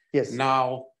 UD. Yes.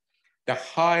 Now, the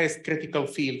highest critical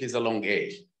field is along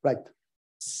A. Right.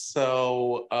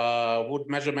 So would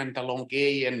measurement along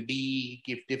A and B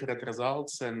give different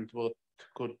results, and what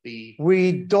could be?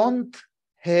 We don't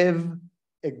have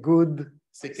a good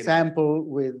sample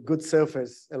with good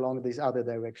surface along these other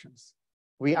directions.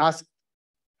 We asked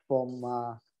from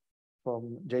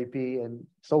JP, and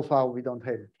so far we don't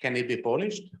have. Can it be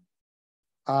polished?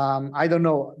 I don't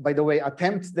know. By the way,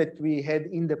 attempts that we had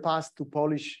in the past to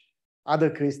polish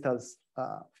other crystals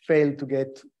failed to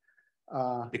get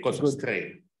because of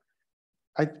strain.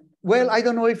 Well, I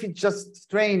don't know if it's just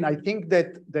strain. I think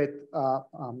that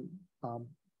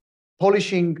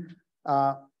polishing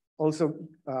also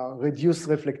reduce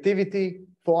reflectivity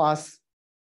for us,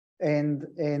 and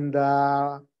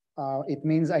it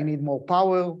means I need more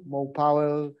power,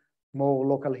 more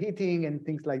local heating, and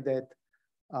things like that.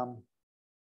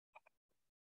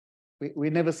 We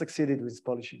never succeeded with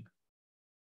polishing.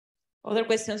 Other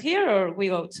questions here, or we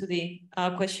go to the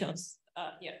questions?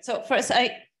 Yeah. So first,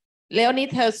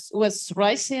 Leonid was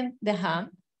raising the hand.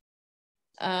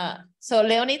 So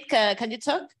Leonid, can you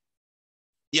talk?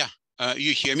 Yeah.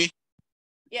 You hear me?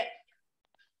 Yeah.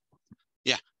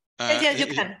 Yeah. Yes, you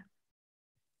can.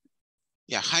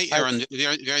 Yeah. Hi, Aaron.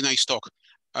 Very nice talk.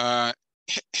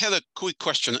 Had a quick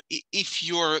question. If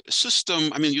your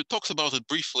system, I mean, you talked about it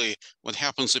briefly, what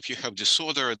happens if you have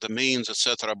disorder, domains,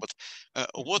 etc. But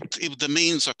what if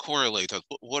domains are correlated?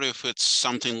 What if it's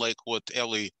something like what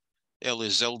Eli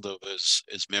Zeldov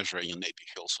is measuring? And maybe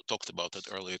he also talked about it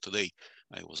earlier today.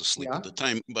 I was asleep at the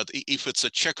time. But if it's a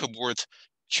checkerboard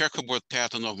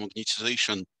pattern of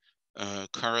magnetization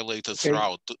correlated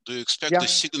throughout, do you expect the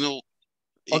signal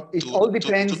it all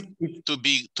depends to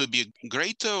be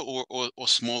greater or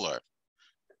smaller?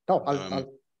 No,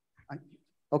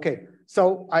 okay.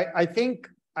 So I think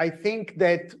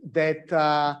that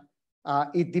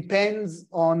it depends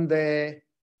on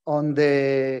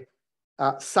the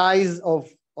size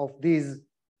of these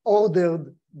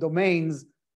ordered domains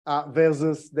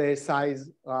versus the size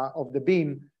of the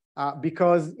beam,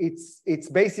 because it's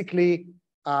basically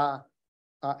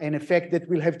an effect that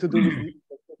will have to do with the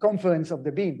circumference of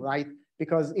the beam, right?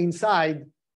 Because inside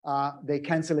they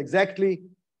cancel exactly,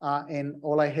 and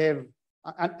all I have,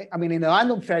 I mean, in a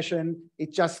random fashion,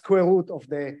 it's just square root of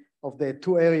the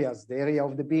two areas, the area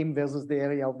of the beam versus the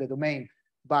area of the domain.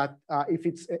 But if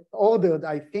it's ordered,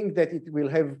 I think that it will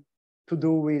have to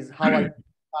do with how I.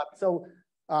 So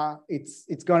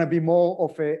it's going to be more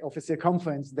of a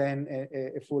circumference than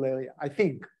a full area, I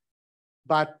think.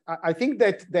 But I think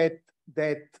that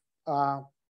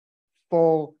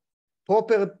for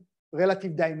proper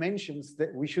relative dimensions,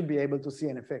 that we should be able to see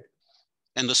an effect.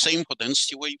 And the same for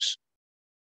density waves,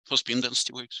 for spin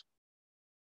density waves?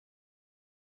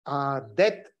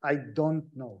 That I don't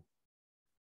know.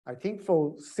 I think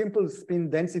for simple spin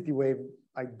density wave,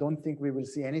 I don't think we will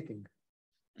see anything.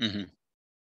 Mm-hmm.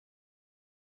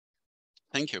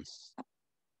 Thank you.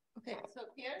 Okay, so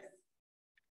Pierre?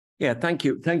 Yeah, thank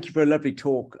you. Thank you for a lovely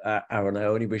talk, Aaron. I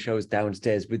only wish I was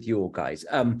downstairs with you guys.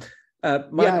 And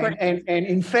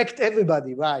in fact,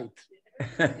 everybody, right?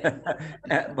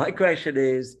 My question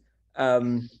is,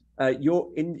 in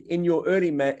the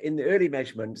early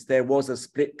measurements, there was a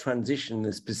split transition in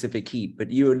a specific heat,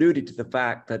 but you alluded to the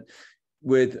fact that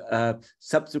with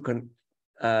subsequent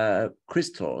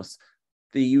crystals,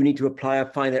 you need to apply a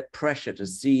finite pressure to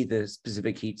see the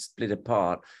specific heat split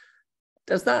apart.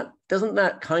 Doesn't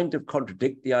that kind of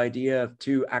contradict the idea of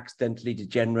two accidentally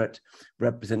degenerate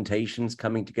representations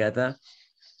coming together?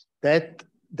 That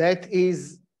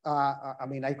is, I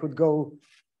mean, I could go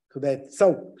to that.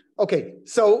 So, okay,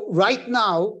 so right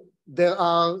now, there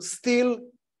are still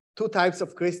two types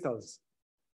of crystals.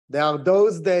 There are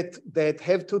those that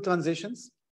have two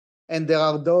transitions, and there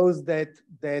are those that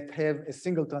have a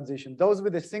single transition. Those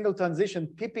with a single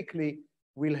transition typically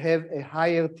will have a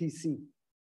higher TC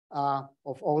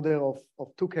of order of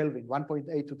 2 Kelvin,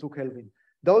 1.8 to 2 Kelvin.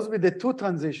 Those with the two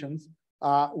transitions,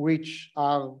 which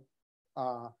are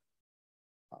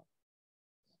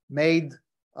made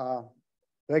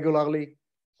regularly,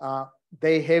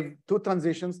 they have two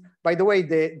transitions. By the way,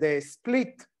 the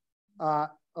split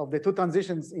of the two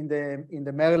transitions in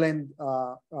the Maryland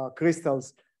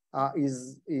crystals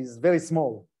is very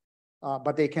small,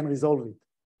 but they can resolve it.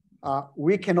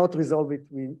 We cannot resolve it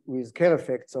with Kerr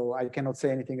effect, so I cannot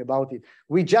say anything about it.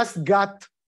 We just got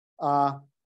a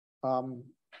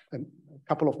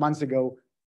couple of months ago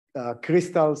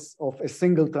crystals of a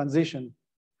single transition,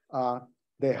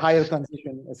 the higher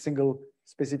transition, a single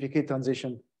specific heat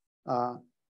transition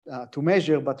to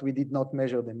measure, but we did not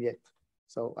measure them yet.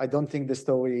 So I don't think the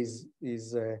story is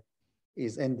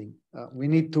ending. We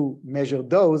need to measure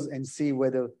those and see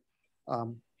whether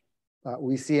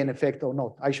we see an effect or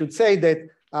not. I should say that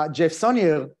Jeff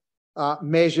Sonnier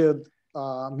measured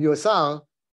μSR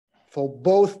for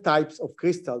both types of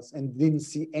crystals and didn't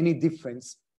see any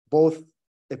difference. Both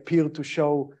appear to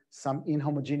show some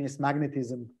inhomogeneous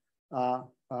magnetism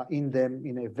in them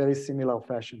in a very similar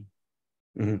fashion.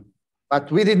 Mm-hmm. But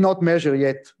we did not measure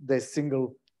yet the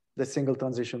single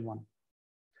transition one.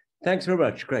 Thanks very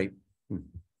much. Great.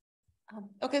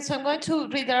 Okay, so I'm going to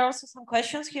read. There are also some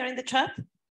questions here in the chat.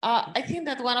 I think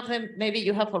that one of them, maybe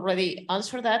you have already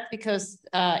answered that because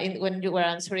when you were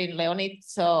answering Leonid,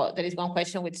 so there is one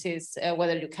question which is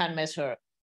whether you can measure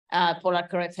polar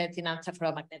current effect in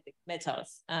antiferromagnetic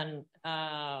metals and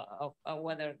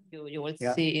whether you will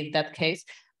see in that case.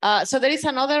 So there is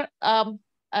another,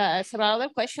 several other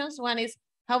questions. One is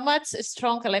how much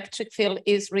strong electric field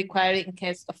is required in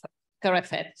case of current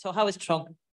effect? So how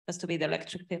strong has to be the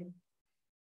electric field?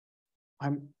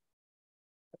 I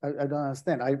don't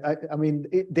understand. I mean,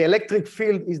 the electric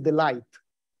field is the light.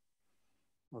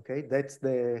 Okay, that's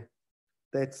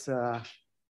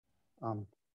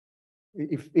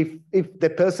if the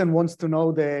person wants to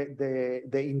know the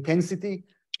intensity,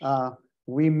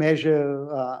 we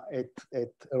measure at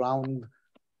around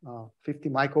 50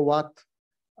 microwatt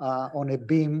on a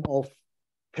beam of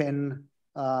 10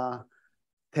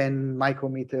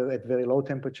 micrometer at very low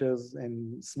temperatures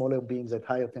and smaller beams at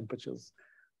higher temperatures.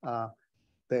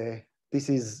 This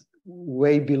is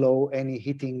way below any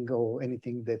heating or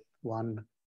anything that one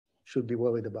should be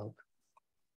worried about.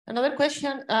 Another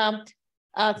question.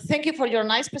 Thank you for your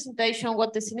nice presentation.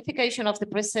 What the signification of the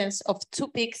presence of two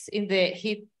peaks in the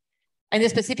heat and the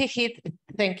specific heat?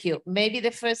 Thank you. Maybe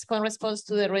the first corresponds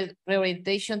to the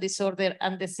reorientation disorder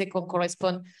and the second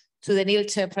corresponds to the nil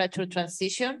temperature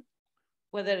transition.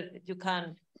 Whether you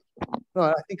can. No,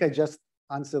 I think I just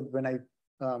answered when I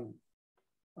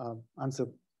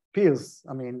answered Pierce.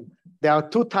 I mean, there are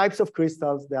two types of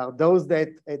crystals. There are those that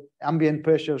at ambient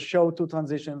pressure show two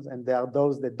transitions, and there are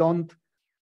those that don't.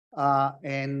 I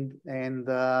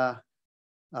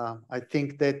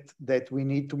think that we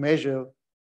need to measure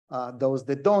those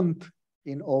that don't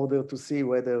in order to see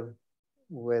whether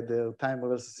there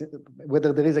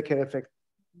is a Kerr effect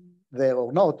there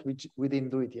or not, which we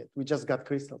didn't do it yet. We just got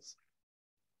crystals.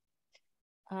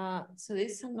 So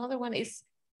this another one is,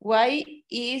 why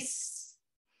is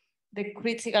the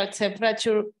critical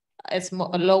temperature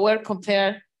lower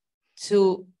compared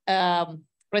to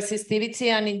resistivity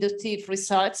and inductive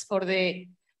results for the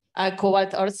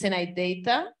cobalt arsenide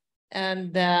data?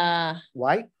 And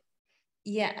why?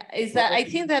 Yeah, is that I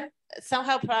think that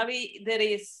somehow probably there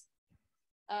is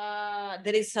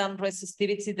some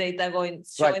resistivity data showing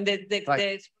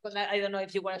right. I don't know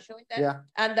if you were showing that, yeah.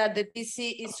 And that the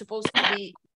PC is supposed to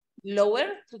be lower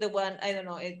to the one, I don't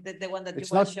know, the one that you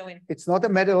were showing. It's not a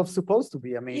matter of supposed to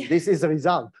be. I mean, this is a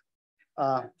result.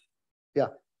 Yeah,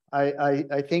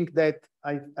 I think that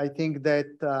I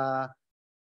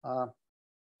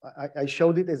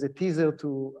showed it as a teaser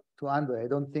to Andre. I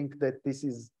don't think that this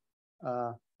is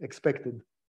expected.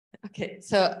 Okay,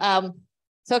 so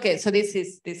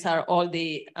these are all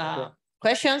the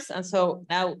questions, and so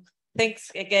now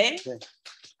thanks again. Okay.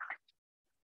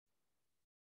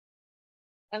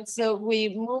 And so we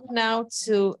move now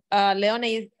to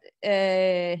Leonid